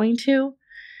you're going to.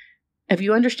 If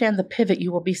you understand the pivot,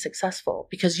 you will be successful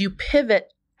because you pivot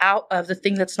out of the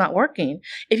thing that's not working.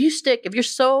 If you're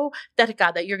so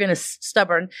delicado that you're going to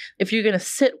stubborn, if you're going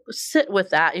to sit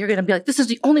with that, you're going to be like, this is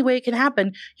the only way it can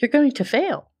happen, you're going to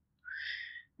fail.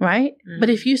 Right? Mm-hmm. But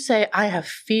if you say, I have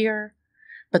fear,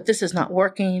 but this is not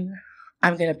working,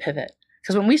 I'm going to pivot.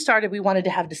 Because when we started, we wanted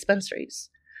to have dispensaries.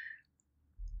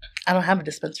 I don't have a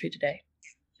dispensary today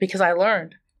because I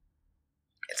learned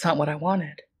it's not what I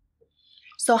wanted.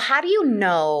 So how do you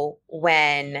know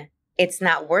when it's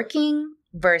not working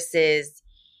versus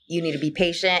you need to be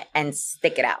patient and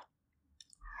stick it out?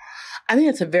 I think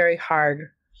it's a very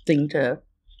hard thing to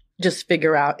just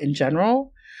figure out in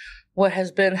general. What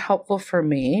has been helpful for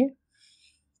me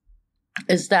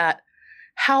is that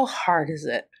how hard is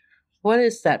it? What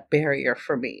is that barrier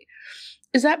for me?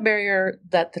 Is that barrier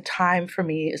that the time for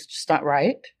me is just not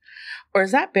right? Or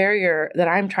is that barrier that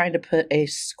I'm trying to put a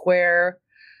square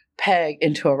peg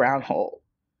into a round hole,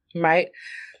 right?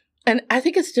 And I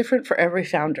think it's different for every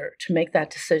founder to make that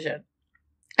decision.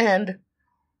 And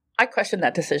I question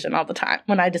that decision all the time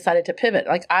when I decided to pivot.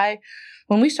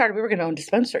 When we started, we were going to own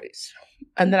dispensaries.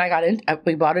 And then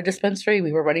we bought a dispensary.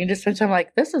 We were running a dispensary. I'm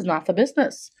like, this is not the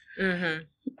business. Mm-hmm.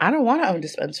 I don't want to own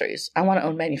dispensaries. I want to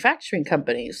own manufacturing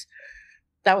companies.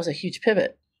 That was a huge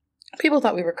pivot. People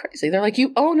thought we were crazy. They're like,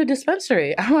 you own a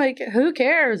dispensary. I'm like, who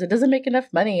cares? It doesn't make enough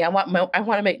money. I want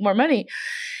to make more money.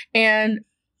 And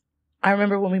I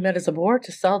remember when we met as a board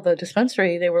to sell the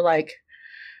dispensary, they were like,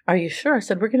 are you sure? I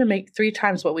said, we're going to make 3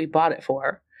 times what we bought it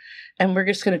for. And we're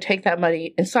just going to take that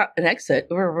money. It's not an exit.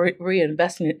 We're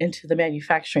reinvesting it into the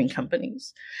manufacturing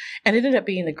companies. And it ended up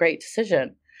being a great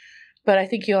decision. But I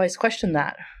think you always question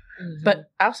that. Mm-hmm.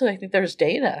 But also, I think there's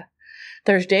data.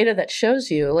 There's data that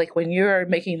shows you, like when you're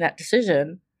making that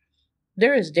decision,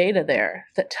 there is data there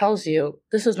that tells you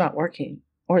this is not working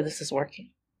or this is working.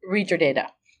 Read your data.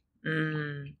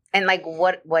 Mm. And like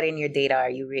what in your data are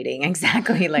you reading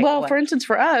exactly? For instance,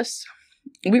 for us,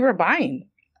 we were buying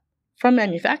from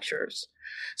manufacturers.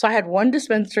 So I had one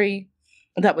dispensary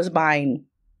that was buying,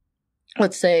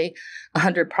 let's say,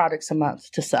 100 products a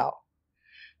month to sell.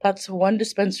 That's one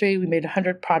dispensary. We made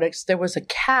 100 products. There was a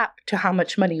cap to how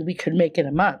much money we could make in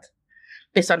a month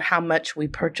based on how much we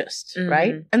purchased, mm-hmm.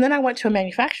 right? And then I went to a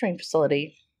manufacturing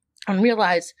facility and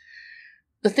realized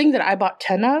the thing that I bought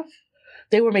 10 of,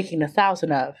 they were making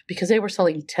 1,000 of because they were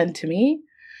selling 10 to me,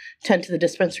 10 to the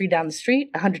dispensary down the street,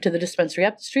 100 to the dispensary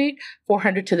up the street,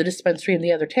 400 to the dispensary in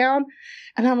the other town.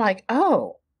 And I'm like,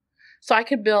 oh, so I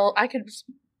could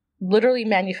literally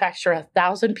manufacture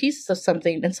 1,000 pieces of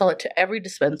something and sell it to every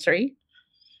dispensary.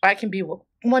 I can be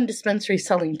one dispensary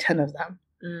selling 10 of them.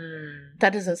 Mm.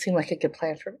 That doesn't seem like a good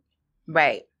plan for me.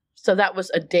 Right. So that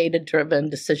was a data-driven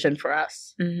decision for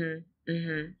us. Mm-hmm.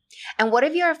 Mm-hmm. And what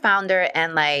if you're a founder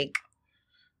and like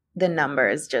the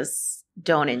numbers just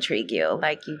don't intrigue you?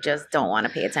 Like you just don't want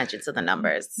to pay attention to the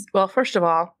numbers? Well, first of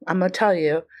all, I'm going to tell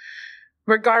you,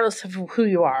 regardless of who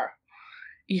you are,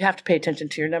 you have to pay attention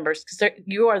to your numbers because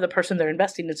you are the person they're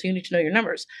investing in, so you need to know your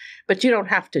numbers. But you don't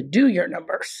have to do your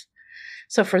numbers.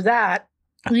 So for that,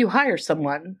 you hire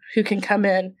someone who can come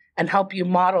in and help you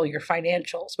model your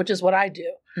financials, which is what I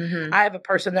do. Mm-hmm. I have a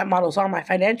person that models all my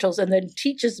financials and then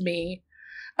teaches me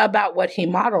about what he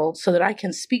modeled so that I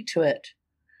can speak to it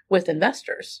with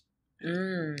investors.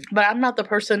 Mm. But I'm not the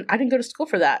person, I didn't go to school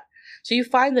for that. So you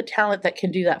find the talent that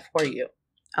can do that for you.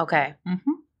 Okay.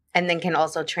 Mm-hmm. And then can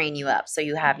also train you up so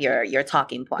you have your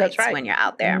talking points when you're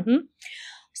out there. Mm-hmm.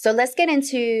 So let's get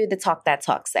into the Talk That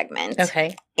Talk segment.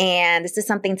 Okay. And this is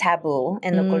something taboo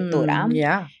in the cultura.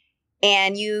 Yeah.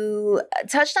 And you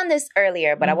touched on this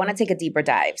earlier, but I want to take a deeper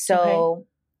dive. So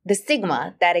the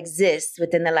stigma that exists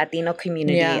within the Latino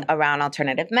community around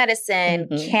alternative medicine,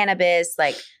 cannabis,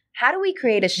 like how do we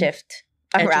create a shift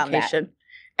around that?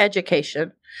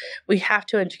 Education. We have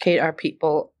to educate our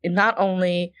people, not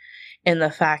only in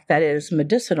the fact that it is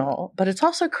medicinal, but it's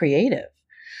also creative.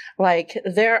 Like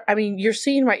you're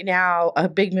seeing right now a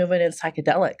big movement in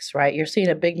psychedelics, right? You're seeing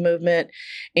a big movement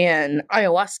in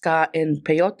ayahuasca, in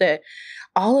peyote.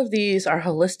 All of these are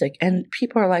holistic. And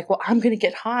people are like, well, I'm going to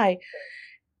get high.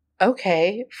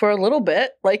 Okay, for a little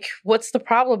bit. Like, what's the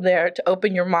problem there to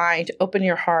open your mind, to open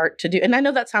your heart, to do? And I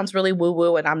know that sounds really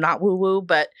woo-woo, and I'm not woo-woo,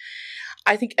 but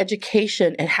I think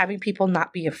education and having people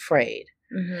not be afraid.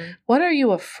 Mm-hmm. What are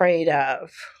you afraid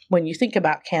of when you think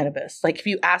about cannabis? Like if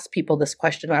you ask people this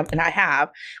question, and I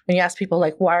have, when you ask people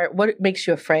like, what makes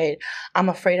you afraid? I'm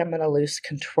afraid I'm going to lose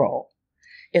control.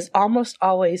 It's almost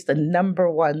always the number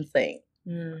one thing.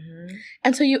 Mm-hmm.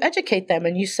 And so you educate them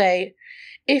and you say,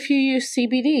 if you use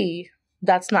CBD,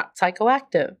 That's not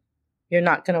psychoactive. You're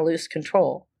not going to lose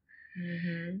control.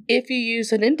 Mm-hmm. If you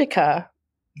use an indica,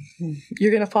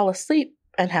 you're going to fall asleep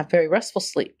and have very restful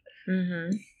sleep.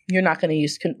 Mm-hmm. You're not going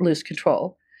to lose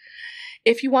control.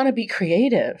 If you want to be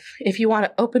creative, if you want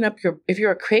to open up if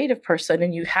you're a creative person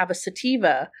and you have a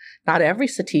sativa, not every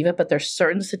sativa, but there's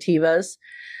certain sativas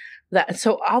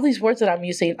so all these words that I'm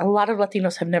using, a lot of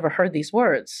Latinos have never heard these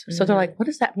words. So they're like, what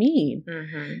does that mean?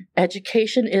 Mm-hmm.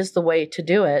 Education is the way to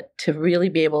do it, to really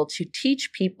be able to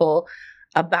teach people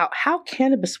about how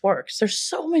cannabis works. There's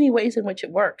so many ways in which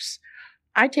it works.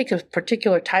 I take a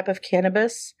particular type of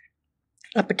cannabis,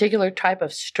 a particular type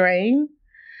of strain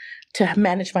to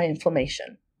manage my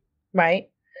inflammation, right?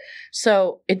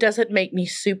 So it doesn't make me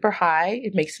super high.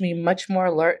 It makes me much more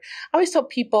alert. I always tell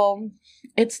people,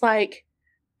 it's like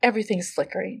everything's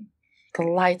flickering. The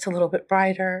light's a little bit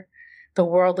brighter. The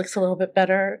world looks a little bit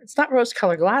better. It's not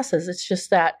rose-colored glasses. It's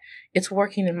just that it's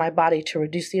working in my body to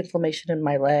reduce the inflammation in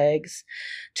my legs,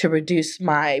 to reduce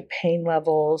my pain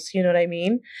levels. You know what I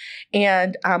mean?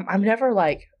 And I'm never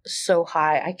like so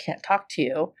high I can't talk to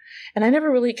you. And I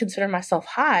never really consider myself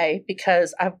high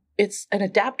because it's an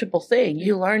adaptable thing.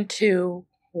 You learn to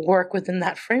work within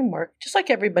that framework, just like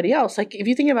everybody else. Like if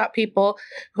you think about people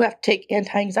who have to take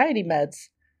anti-anxiety meds,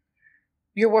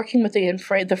 you're working with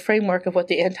the framework of what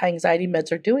the anti-anxiety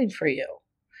meds are doing for you.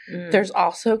 There's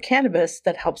also cannabis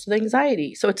that helps with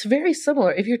anxiety. So it's very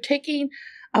similar. If you're taking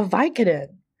a Vicodin,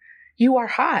 you are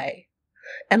high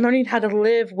and learning how to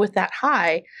live with that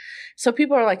high. So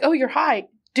people are like, oh, you're high.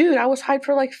 Dude, I was high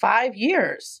for like 5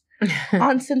 years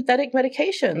on synthetic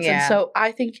medications. Yeah. And so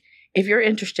I think if you're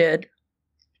interested,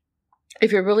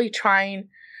 if you're really trying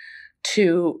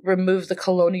to remove the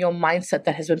colonial mindset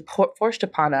that has been forced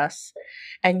upon us,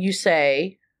 and you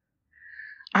say,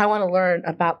 I want to learn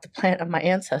about the plant of my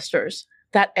ancestors,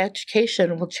 that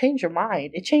education will change your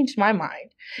mind. It changed my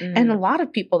mind. Mm. And a lot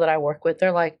of people that I work with,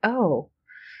 they're like, oh,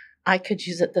 I could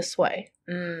use it this way.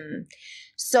 Mm.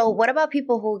 So what about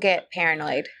people who get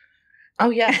paranoid? Oh,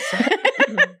 yes.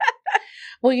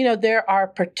 Well, there are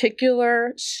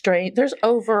particular strains.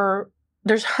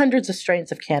 There's hundreds of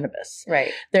strains of cannabis.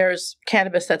 Right. There's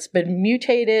cannabis that's been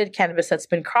mutated, cannabis that's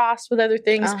been crossed with other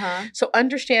things. Uh-huh. So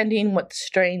understanding what the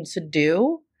strains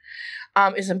do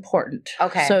is important.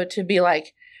 Okay. So to be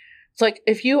like, it's like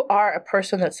if you are a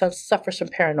person that suffers from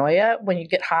paranoia, when you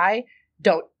get high,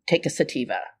 don't take a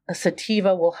sativa. A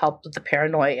sativa will help with the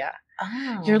paranoia.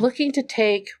 Oh. You're looking to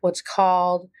take what's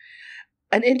called,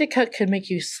 an indica can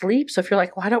make you sleep. So if you're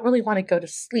like, well, I don't really want to go to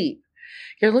sleep,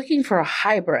 you're looking for a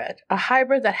hybrid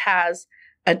that has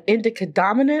an indica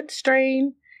dominant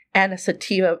strain and a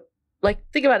sativa. Like,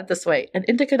 think about it this way, an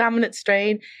indica dominant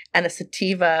strain and a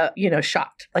sativa,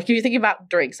 shot. Like if you think about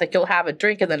drinks, like you'll have a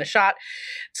drink and then a shot.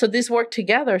 So these work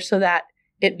together so that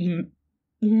it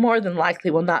more than likely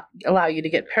will not allow you to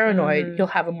get paranoid. Mm. You'll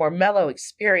have a more mellow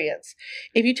experience.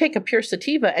 If you take a pure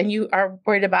sativa and you are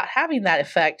worried about having that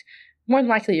effect, more than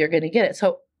likely you're going to get it.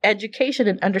 So education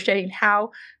and understanding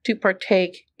how to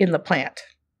partake in the plant.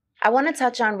 I want to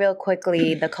touch on real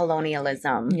quickly the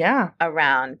colonialism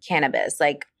around cannabis.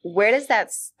 Like, where does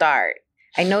that start?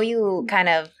 I know you kind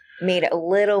of made a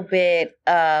little bit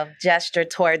of gesture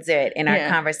towards it in our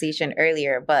conversation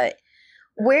earlier, but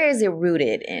where is it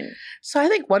rooted in? So I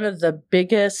think one of the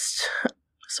biggest,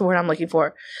 what I'm looking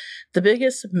for, the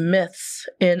biggest myths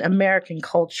in American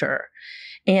culture,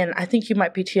 and I think you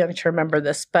might be too young to remember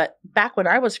this, but back when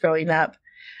I was growing up,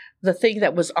 the thing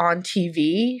that was on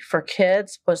TV for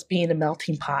kids was being a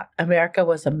melting pot. America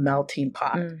was a melting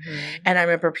pot. Mm-hmm. And I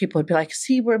remember people would be like,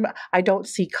 see, I don't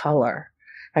see color,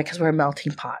 right? Because we're a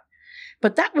melting pot.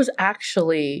 But that was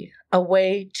actually a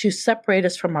way to separate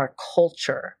us from our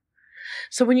culture.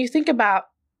 So when you think about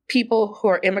people who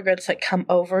are immigrants that come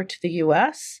over to the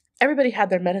U.S., everybody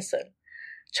had their medicine.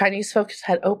 Chinese folks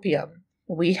had opium.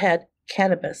 We had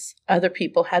cannabis. Other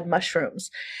people had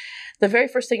mushrooms. The very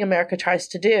first thing America tries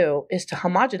to do is to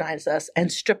homogenize us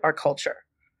and strip our culture,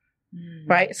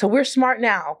 right? So we're smart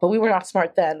now, but we were not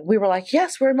smart then. We were like,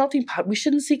 yes, we're a melting pot. We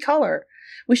shouldn't see color.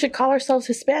 We should call ourselves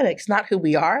Hispanics, not who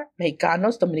we are,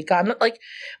 Mexicanos, Dominicanos. Like,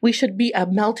 we should be a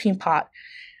melting pot.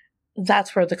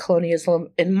 That's where the colonialism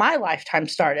in my lifetime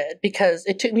started, because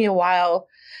it took me a while.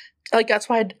 Like, that's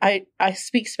why I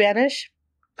speak Spanish,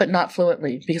 but not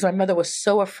fluently, because my mother was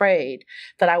so afraid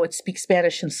that I would speak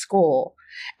Spanish in school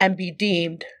and be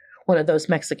deemed one of those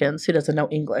Mexicans who doesn't know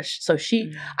English. So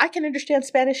I can understand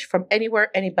Spanish from anywhere,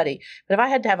 anybody. But if I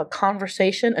had to have a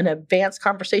conversation, an advanced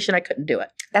conversation, I couldn't do it.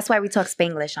 That's why we talk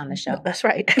Spanglish on the show. That's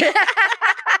right.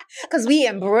 Because we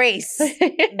embrace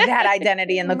that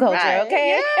identity in the culture, right.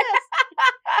 Okay?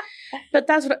 Yes. But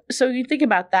so you think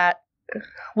about that.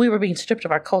 we were being stripped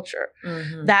of our culture.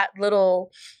 Mm-hmm. That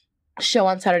little show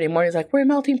on Saturday mornings, like, we're a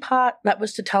melting pot, that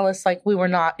was to tell us, like, we were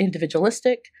not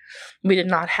individualistic. We did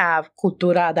not have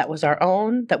cultura that was our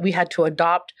own, that we had to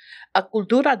adopt a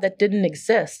cultura that didn't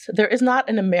exist. There is not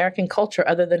an American culture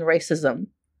other than racism.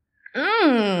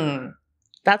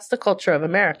 That's the culture of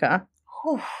America.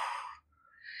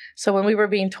 So when we were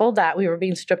being told that, we were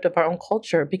being stripped of our own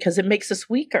culture because it makes us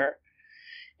weaker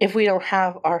if we don't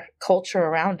have our culture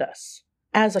around us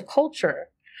as a culture.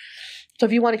 So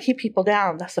if you want to keep people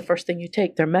down, that's the first thing you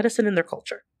take, their medicine and their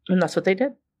culture. And that's what they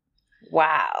did.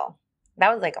 Wow.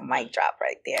 That was like a mic drop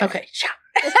right there. Okay.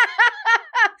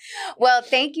 Well,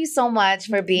 thank you so much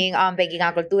for being on Banking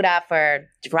on Cultura, for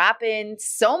dropping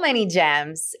so many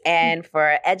gems, and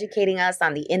for educating us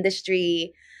on the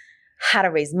industry, how to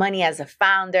raise money as a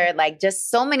founder, like just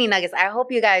so many nuggets. I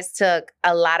hope you guys took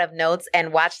a lot of notes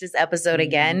and watch this episode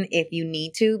again if you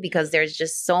need to, because there's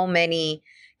just so many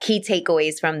key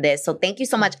takeaways from this. So thank you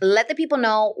so much. Let the people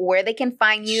know where they can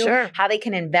find you, how they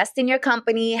can invest in your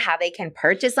company, how they can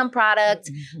purchase some product.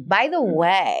 By the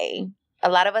way, a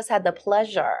lot of us had the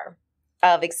pleasure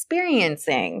of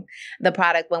experiencing the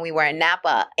product when we were in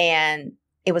Napa, and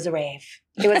it was a rave.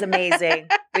 It was amazing.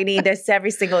 We need this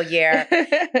every single year.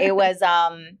 It was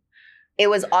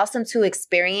awesome to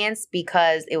experience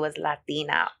because it was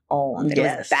Latina owned. It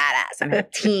was badass, and her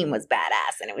team was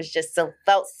badass, and it was just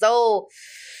felt so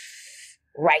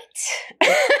right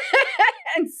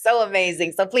and so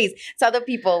amazing. So please tell the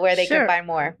people where they can find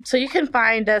more. So you can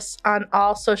find us on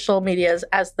all social medias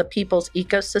as The People's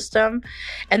Ecosystem.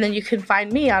 And then you can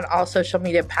find me on all social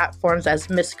media platforms as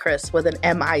Miss Chris with an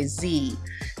MIZCHRIS.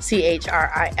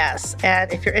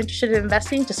 And if you're interested in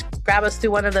investing, just grab us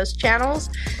through one of those channels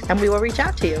and we will reach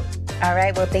out to you. All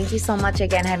right. Well, thank you so much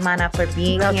again, Hermana, for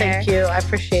being here. Thank you. I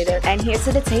appreciate it. And here's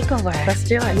to the takeover. Let's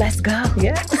do it. Let's go.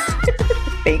 Yes.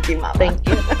 Thank you, Mama. Thank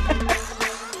you.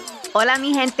 Hola,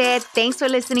 mi gente. Thanks for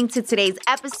listening to today's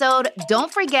episode. Don't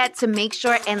forget to make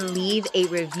sure and leave a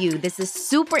review. This is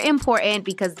super important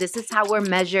because this is how we're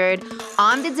measured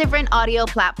on the different audio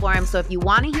platforms. So if you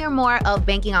want to hear more of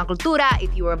Banking on Cultura,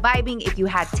 if you were vibing, if you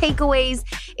had takeaways,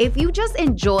 if you just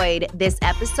enjoyed this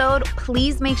episode,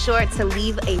 please make sure to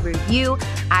leave a review.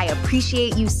 I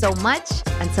appreciate you so much.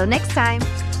 Until next time.